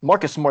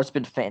 Marcus Smart's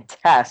been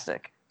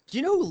fantastic. Do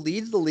you know who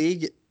leads the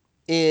league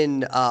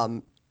in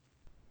well,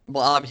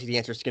 obviously the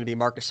answer is going to be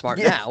Marcus Smart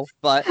now,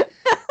 but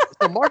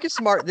So Marcus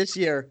Smart this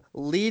year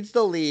leads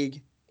the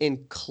league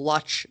in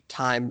clutch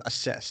time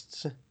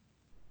assists.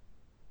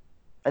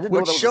 I didn't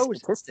know that was a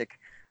statistic.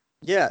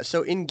 Yeah,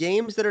 so in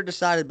games that are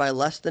decided by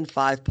less than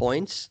 5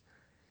 points,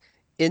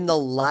 in the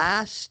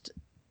last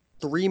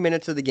 3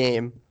 minutes of the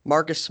game,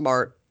 Marcus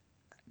Smart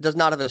does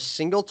not have a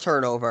single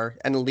turnover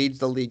and leads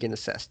the league in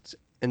assists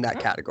in that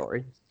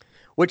category,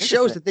 which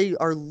shows that they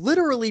are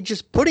literally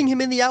just putting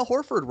him in the Al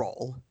Horford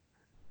role.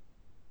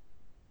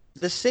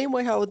 The same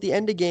way how at the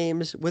end of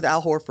games with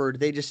Al Horford,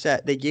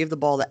 they gave the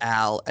ball to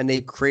Al and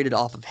they created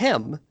off of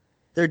him.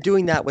 They're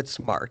doing that with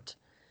Smart.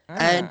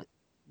 And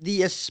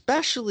the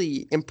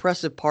especially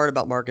impressive part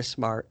about Marcus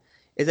Smart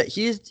is that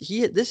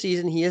this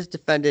season he has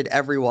defended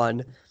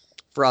everyone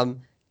from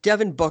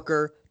Devin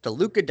Booker to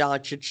Luka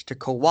Doncic to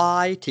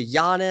Kawhi to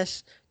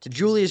Giannis to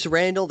Julius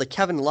Randle to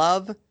Kevin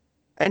Love,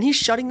 and he's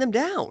shutting them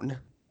down.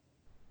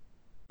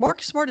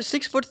 Marcus Smart is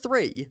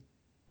 6'3",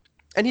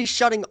 and he's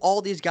shutting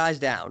all these guys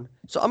down.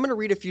 So I'm going to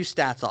read a few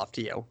stats off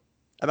to you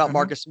about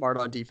Marcus Smart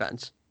on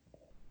defense.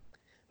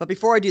 But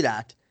before I do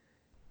that,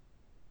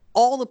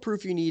 all the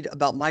proof you need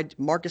about my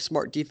Marcus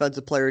Smart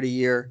Defensive Player of the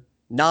Year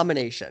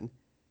nomination.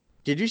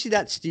 Did you see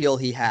that steal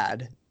he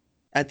had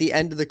at the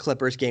end of the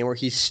Clippers game where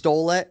he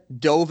stole it,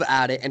 dove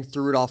at it, and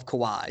threw it off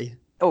Kawhi?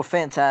 Oh,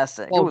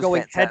 fantastic. While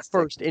going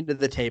headfirst into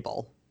the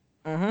table.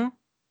 Mm-hmm.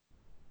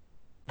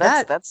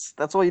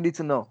 That's all you need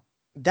to know.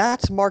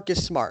 That's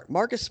Marcus Smart.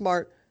 Marcus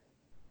Smart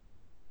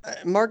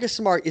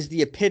is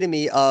the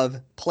epitome of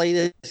play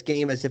this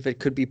game as if it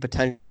could be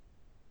potentially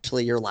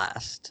your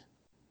last.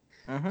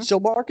 So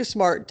Marcus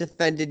Smart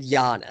defended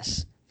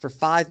Giannis for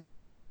 5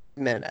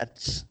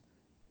 minutes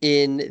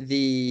in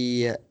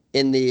the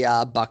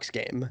Bucks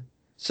game.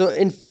 So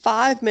in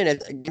 5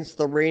 minutes against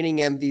the reigning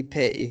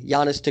MVP,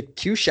 Giannis took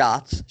 2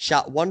 shots,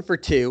 shot 1 for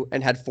 2,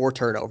 and had 4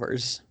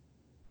 turnovers.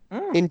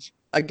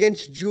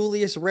 Against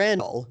Julius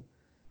Randle,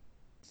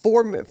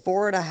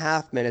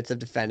 4.5 minutes of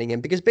defending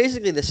him. Because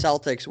basically the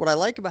Celtics, what I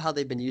like about how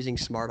they've been using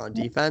Smart on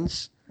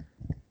defense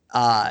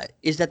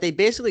is that they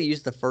basically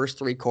use the first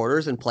 3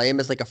 quarters and play him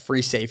as like a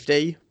free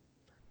safety.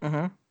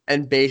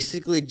 And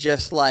basically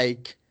just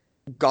like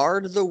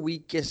guard the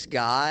weakest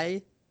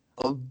guy,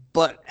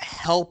 but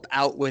help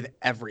out with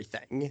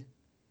everything.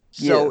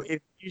 So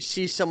if you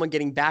see someone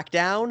getting back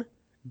down,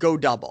 go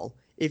double.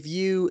 If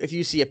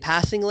you see a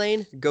passing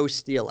lane, go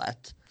steal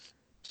it.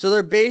 So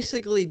they're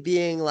basically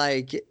being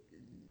like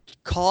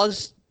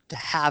cause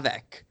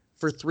havoc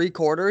for 3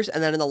 quarters,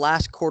 and then in the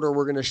last quarter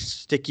we're gonna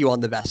stick you on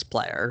the best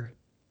player.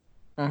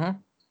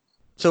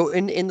 So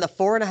in the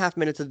 4.5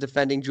 minutes of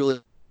defending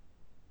Julius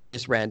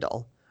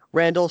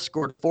Randle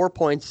scored 4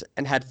 points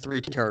and had 3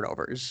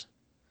 turnovers.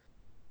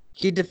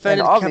 He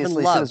defended Kevin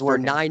Love for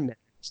 9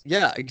 minutes.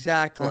 Yeah,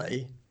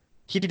 exactly.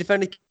 He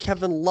defended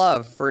Kevin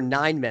Love for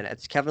 9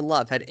 minutes. Kevin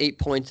Love had 8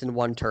 points and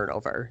 1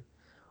 turnover,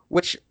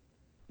 which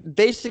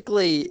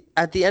basically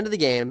at the end of the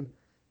game,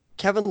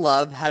 Kevin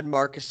Love had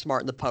Marcus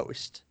Smart in the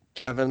post.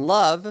 Kevin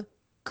Love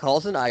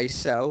calls an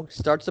ISO,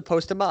 starts to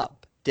post him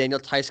up.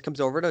 Daniel Tice comes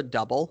over to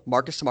double.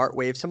 Marcus Smart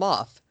waves him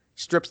off.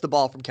 Strips the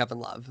ball from Kevin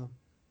Love.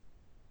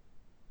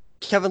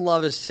 Kevin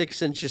Love is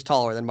 6 inches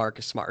taller than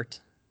Marcus Smart.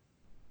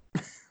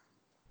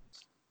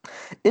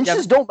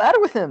 Inches don't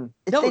matter with him.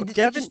 They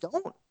just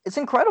don't. It's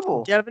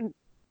incredible.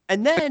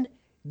 And then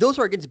those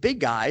are against big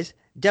guys.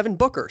 Devin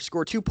Booker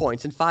scored 2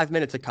 points in 5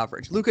 minutes of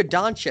coverage. Luka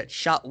Doncic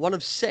shot 1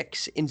 of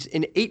 6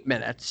 in 8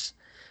 minutes.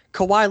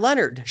 Kawhi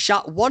Leonard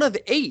shot 1 of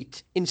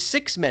 8 in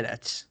 6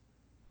 minutes.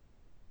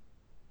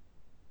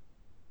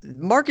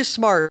 Marcus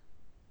Smart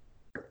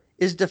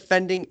is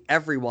defending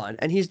everyone,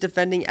 and he's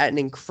defending at an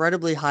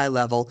incredibly high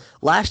level.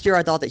 Last year,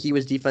 I thought that he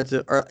was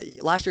defensive.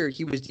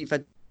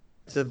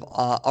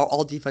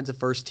 All defensive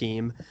first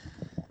team,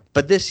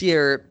 but this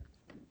year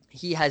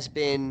he has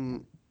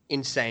been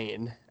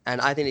insane,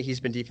 and I think that he's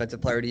been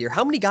defensive player of the year.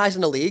 How many guys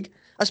in the league,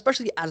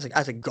 especially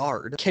as a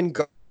guard, can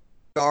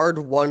guard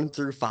 1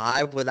 through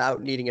 5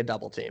 without needing a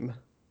double team?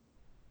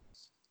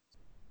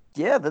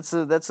 Yeah, that's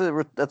a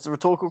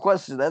rhetorical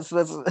question.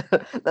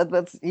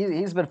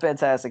 He's been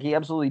fantastic. He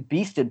absolutely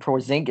beasted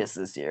Porzingis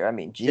this year. I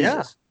mean, Jesus.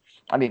 Yeah.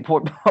 I mean,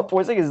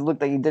 Porzingis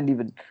looked like he didn't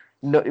even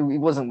know. He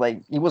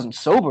wasn't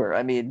sober.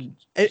 I mean,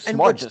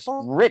 Smart just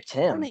ripped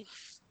him.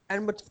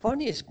 And what's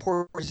funny is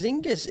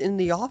Porzingis in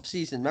the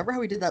offseason, remember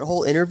how he did that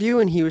whole interview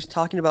and he was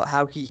talking about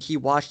how he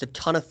watched a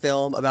ton of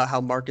film about how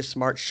Marcus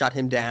Smart shut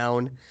him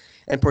down,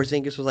 and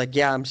Porzingis was like,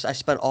 yeah, I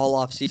spent all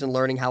offseason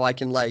learning how I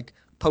can like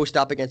post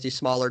up against these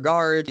smaller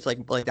guards.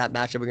 Like that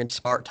matchup against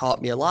Smart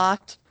taught me a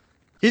lot.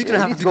 He's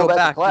going to have to go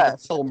back to the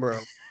film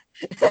room.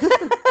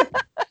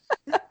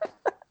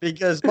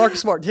 Because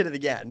Marcus Smart did it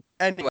again.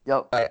 Anyway,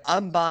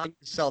 I'm buying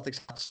the Celtics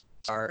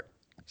start.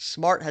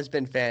 Smart has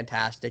been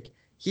fantastic.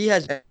 He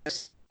has been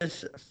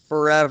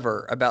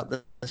forever about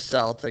the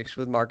Celtics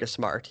with Marcus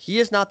Smart. He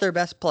is not their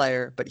best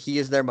player, but he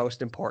is their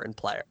most important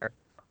player.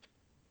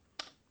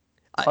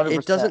 100%.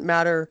 It doesn't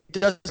matter. It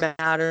doesn't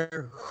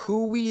matter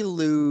who we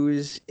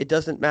lose. It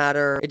doesn't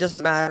matter.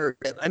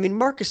 I mean,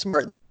 Marcus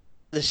Smart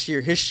this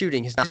year, his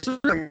shooting has not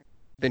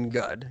been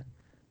good,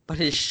 but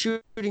his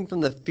shooting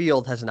from the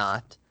field has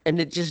not. And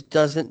it just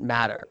doesn't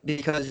matter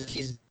because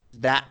he's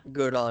that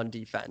good on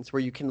defense where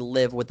you can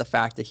live with the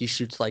fact that he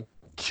shoots like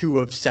 2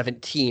 of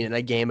 17 in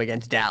a game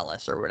against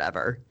Dallas or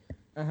whatever.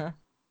 Uh-huh.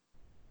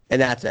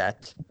 And that's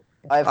it.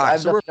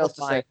 I've so nothing else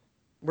to say.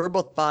 We're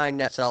both buying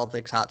that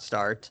Celtics hot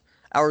start.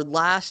 Our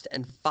last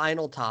and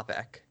final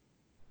topic,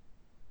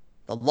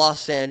 the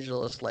Los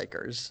Angeles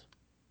Lakers.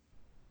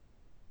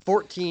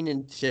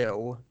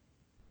 14-2.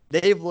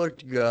 They've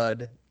looked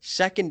good.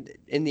 Second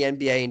in the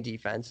NBA in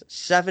defense.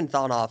 7th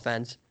on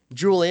offense.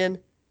 Julien,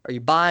 are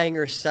you buying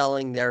or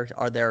selling their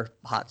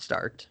hot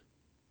start?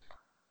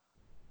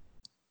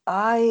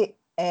 I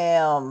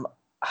am.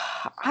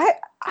 I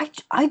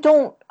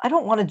don't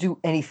want to do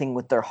anything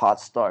with their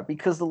hot start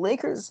because the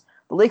Lakers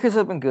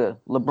have been good.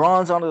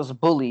 LeBron's on his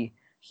bully.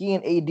 He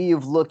and AD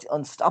have looked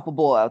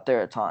unstoppable out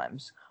there at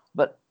times.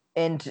 But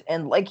and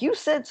like you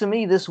said to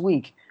me this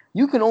week,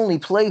 you can only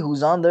play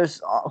who's on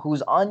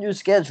your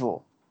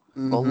schedule.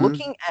 Mm-hmm. But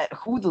looking at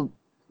who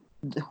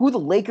the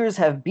Lakers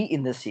have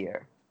beaten this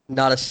year,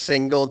 not a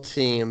single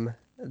team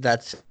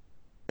that's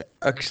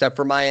except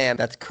for Miami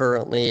that's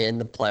currently in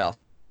the playoff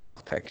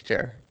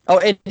picture. Oh,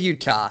 and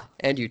Utah.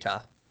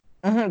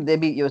 Mm-hmm, they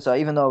beat Utah,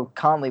 even though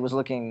Conley was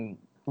looking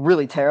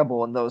really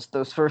terrible in those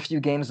first few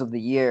games of the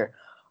year.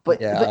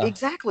 But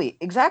exactly.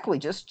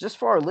 Just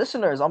for our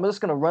listeners, I'm just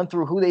gonna run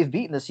through who they've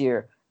beaten this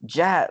year: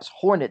 Jazz,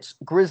 Hornets,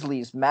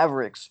 Grizzlies,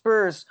 Mavericks,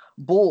 Spurs,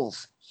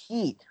 Bulls,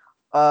 Heat,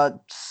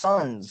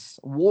 Suns,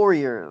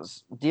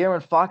 Warriors,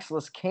 De'Aaron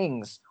Foxless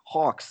Kings,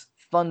 Hawks,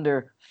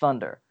 Thunder.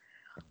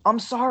 I'm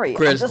sorry,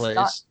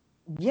 Grizzlies.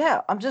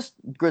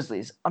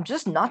 Grizzlies. I'm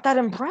just not that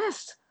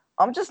impressed.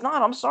 I'm just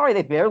not. I'm sorry,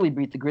 they barely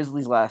beat the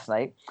Grizzlies last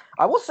night.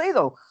 I will say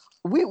though,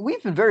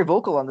 we've been very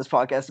vocal on this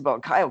podcast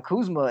about Kyle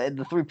Kuzma and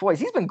the 3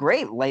 points. He's been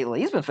great lately.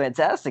 He's been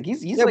fantastic.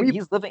 He's living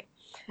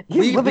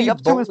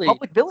up to his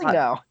public billing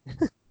now.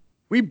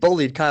 We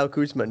bullied Kyle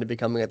Kuzma into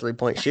becoming a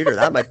 3-point shooter.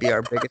 That might be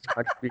our biggest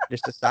contribution to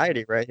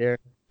society right here.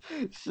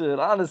 Shit,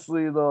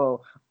 honestly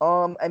though,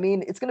 I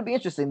mean, it's gonna be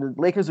interesting. The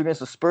Lakers are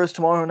against the Spurs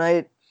tomorrow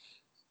night,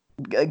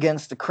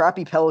 against the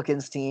crappy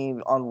Pelicans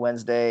team on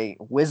Wednesday,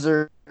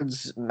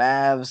 Wizards,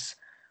 Mavs.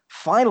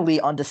 Finally,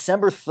 on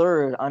December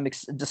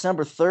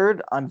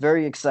 3rd, I'm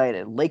very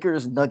excited.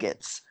 Lakers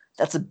Nuggets.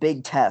 That's a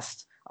big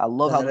test. I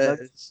love how the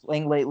Nuggets are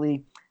playing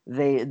lately.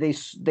 They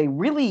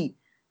really.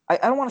 I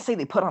don't want to say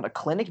they put on a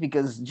clinic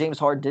because James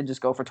Harden did just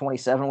go for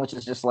 27, which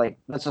is just like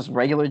that's just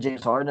regular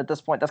James Harden at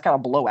this point. That's kind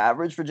of below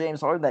average for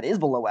James Harden. That is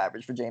below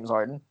average for James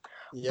Harden.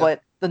 Yep.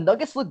 But the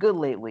Nuggets look good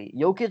lately.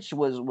 Jokic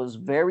was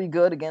very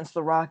good against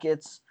the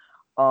Rockets.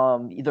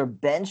 Their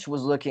bench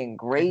was looking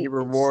great. He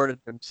rewarded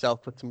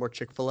himself with some more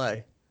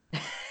Chick-fil-A.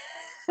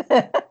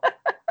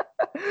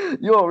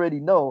 You already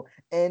know.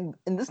 And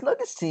this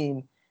Nuggets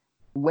team,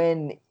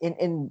 when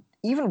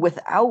even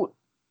without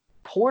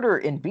Porter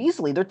and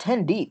Beasley, they're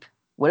 10 deep.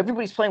 When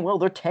everybody's playing well,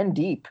 they're 10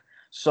 deep.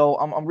 So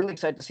I'm really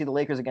excited to see the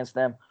Lakers against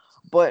them.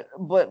 But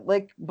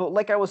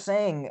like I was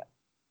saying,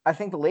 I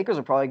think the Lakers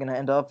are probably going to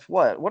end up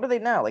what are they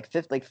now? Like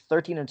 13-2,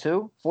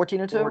 14-2?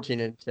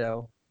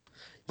 14-2.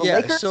 Yeah,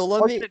 Lakers so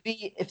let me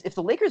be if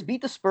the Lakers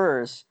beat the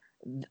Spurs,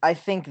 I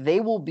think they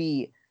will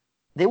be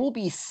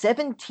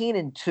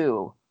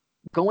 17-2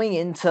 going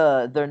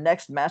into their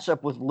next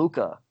matchup with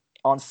Luka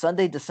on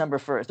Sunday, December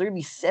 1st. They're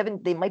going to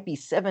be they might be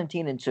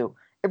 17-2.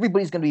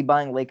 Everybody's going to be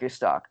buying Lakers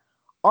stock.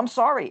 I'm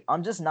sorry,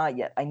 I'm just not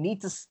yet. I need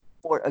to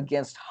support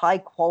against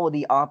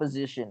high-quality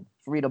opposition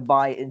for me to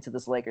buy into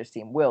this Lakers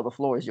team. Will, the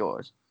floor is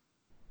yours.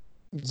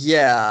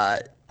 Yeah,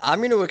 I'm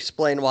going to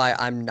explain why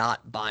I'm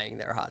not buying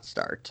their hot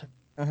start.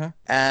 Uh-huh.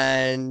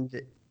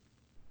 And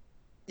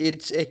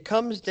it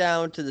comes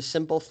down to the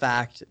simple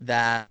fact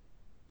that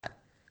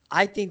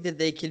I think that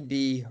they could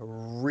be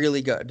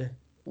really good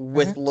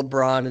with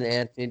LeBron and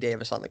Anthony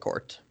Davis on the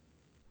court.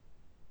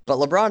 But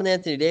LeBron and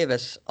Anthony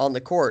Davis on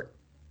the court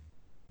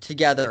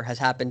together has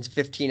happened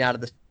 15 out of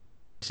the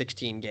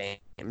 16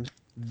 games.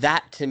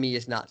 That to me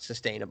is not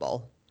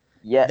sustainable.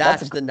 Yeah,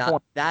 that's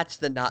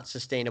the not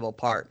sustainable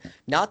part.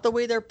 Not the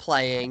way they're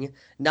playing,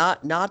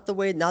 not the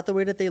way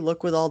that they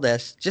look with all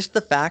this. Just the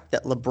fact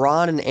that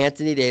LeBron and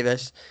Anthony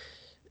Davis,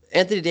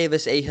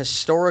 a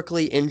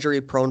historically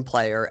injury-prone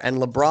player, and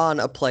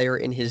LeBron, a player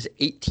in his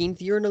 18th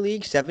year in the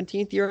league,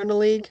 17th year in the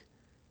league.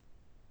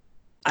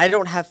 I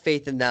don't have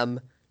faith in them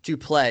to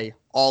play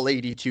all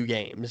 82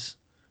 games.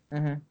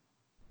 Mm-hmm.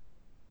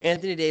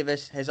 Anthony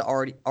Davis has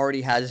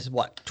already has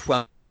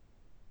 12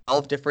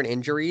 different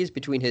injuries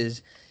between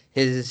his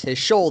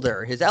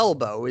shoulder, his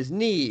elbow, his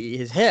knee,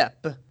 his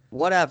hip,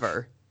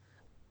 whatever.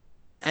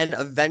 And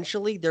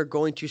eventually they're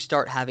going to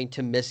start having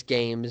to miss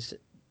games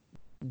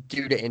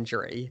due to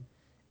injury.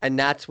 And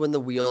that's when the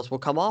wheels will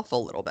come off a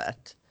little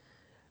bit.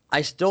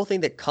 I still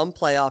think that come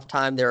playoff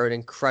time, they're an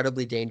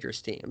incredibly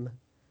dangerous team.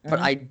 But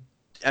I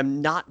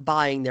am not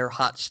buying their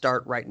hot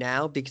start right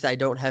now because I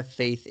don't have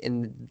faith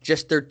in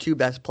just their 2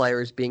 best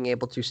players being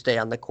able to stay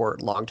on the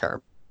court long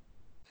term.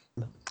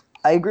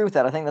 I agree with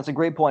that. I think that's a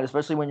great point,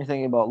 especially when you're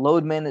thinking about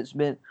load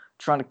management,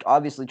 trying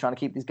to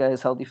keep these guys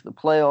healthy for the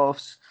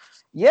playoffs.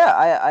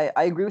 Yeah,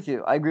 I agree with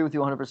you. I agree with you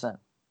 100%.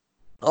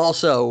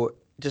 Also,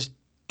 just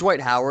Dwight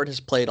Howard has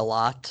played a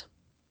lot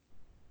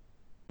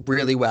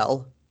really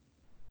well.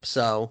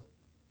 So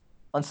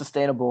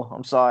Unsustainable.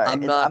 I'm sorry.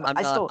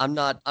 I'm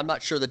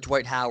not sure that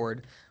Dwight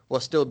Howard will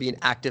still be an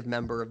active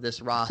member of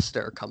this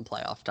roster come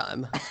playoff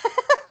time.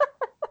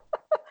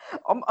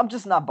 I'm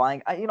just not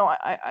buying.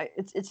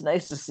 It's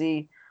nice to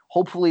see.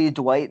 Hopefully,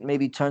 Dwight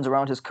maybe turns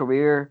around his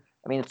career.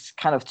 I mean, it's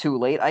kind of too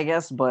late, I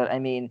guess, but I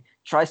mean,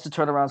 tries to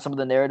turn around some of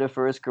the narrative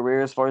for his career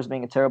as far as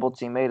being a terrible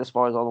teammate, as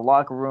far as all the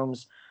locker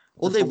rooms.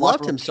 Well, Just the they've locker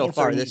loved room him so paints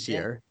are far this easy.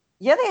 year.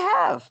 Yeah, they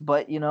have,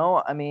 but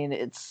I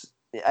mean,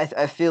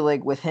 I feel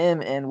like with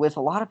him and with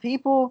a lot of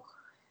people,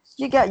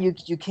 you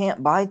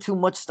can't buy too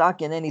much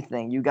stock in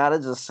anything. You gotta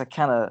just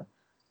kind of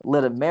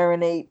let it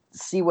marinate,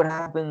 see what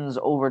happens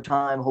over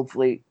time.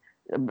 Hopefully,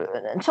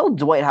 until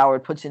Dwight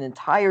Howard puts an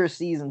entire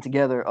season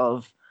together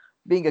of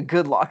being a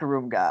good locker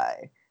room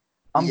guy,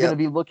 I'm gonna Yep.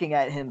 be looking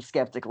at him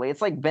skeptically.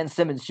 It's like Ben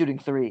Simmons shooting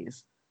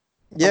threes.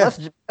 Yeah.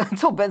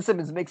 Until Ben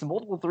Simmons makes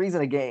multiple threes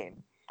in a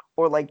game,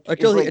 or like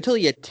is Until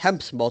he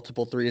attempts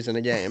multiple threes in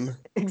a game.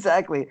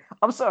 exactly.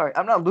 I'm sorry.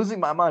 I'm not losing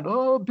my mind.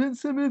 Oh, Ben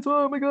Simmons.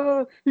 Oh my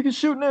God, he can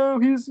shoot now.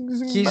 He's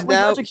like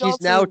Magic He's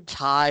now Johnson.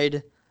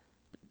 tied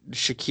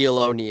Shaquille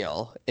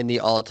O'Neal in the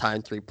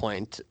all-time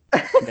three-point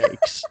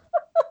makes.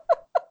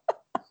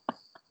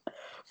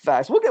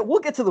 Facts. We'll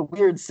get to the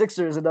weird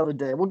Sixers another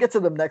day. We'll get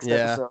to them next Yeah.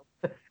 episode.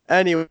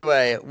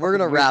 Anyway, we're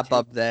gonna Weird wrap team.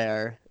 up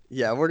there.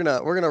 Yeah, we're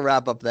gonna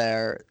wrap up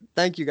there.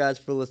 Thank you guys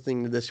for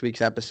listening to this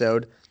week's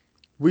episode.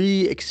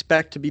 We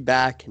expect to be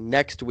back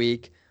next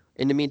week.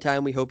 In the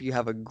meantime, we hope you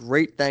have a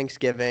great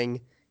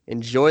Thanksgiving.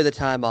 Enjoy the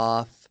time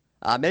off.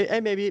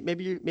 Maybe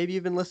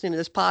you've been listening to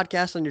this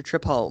podcast on your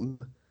trip home.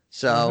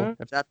 So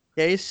Mm-hmm. if that's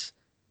the case,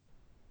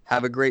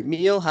 have a great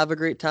meal, have a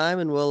great time,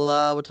 and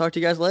we'll talk to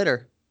you guys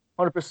later.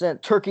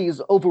 100%. Turkey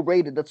is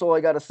overrated. That's all I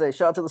gotta say.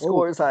 Shout out to the Oh.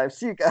 Scorers Hive.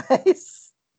 See you guys.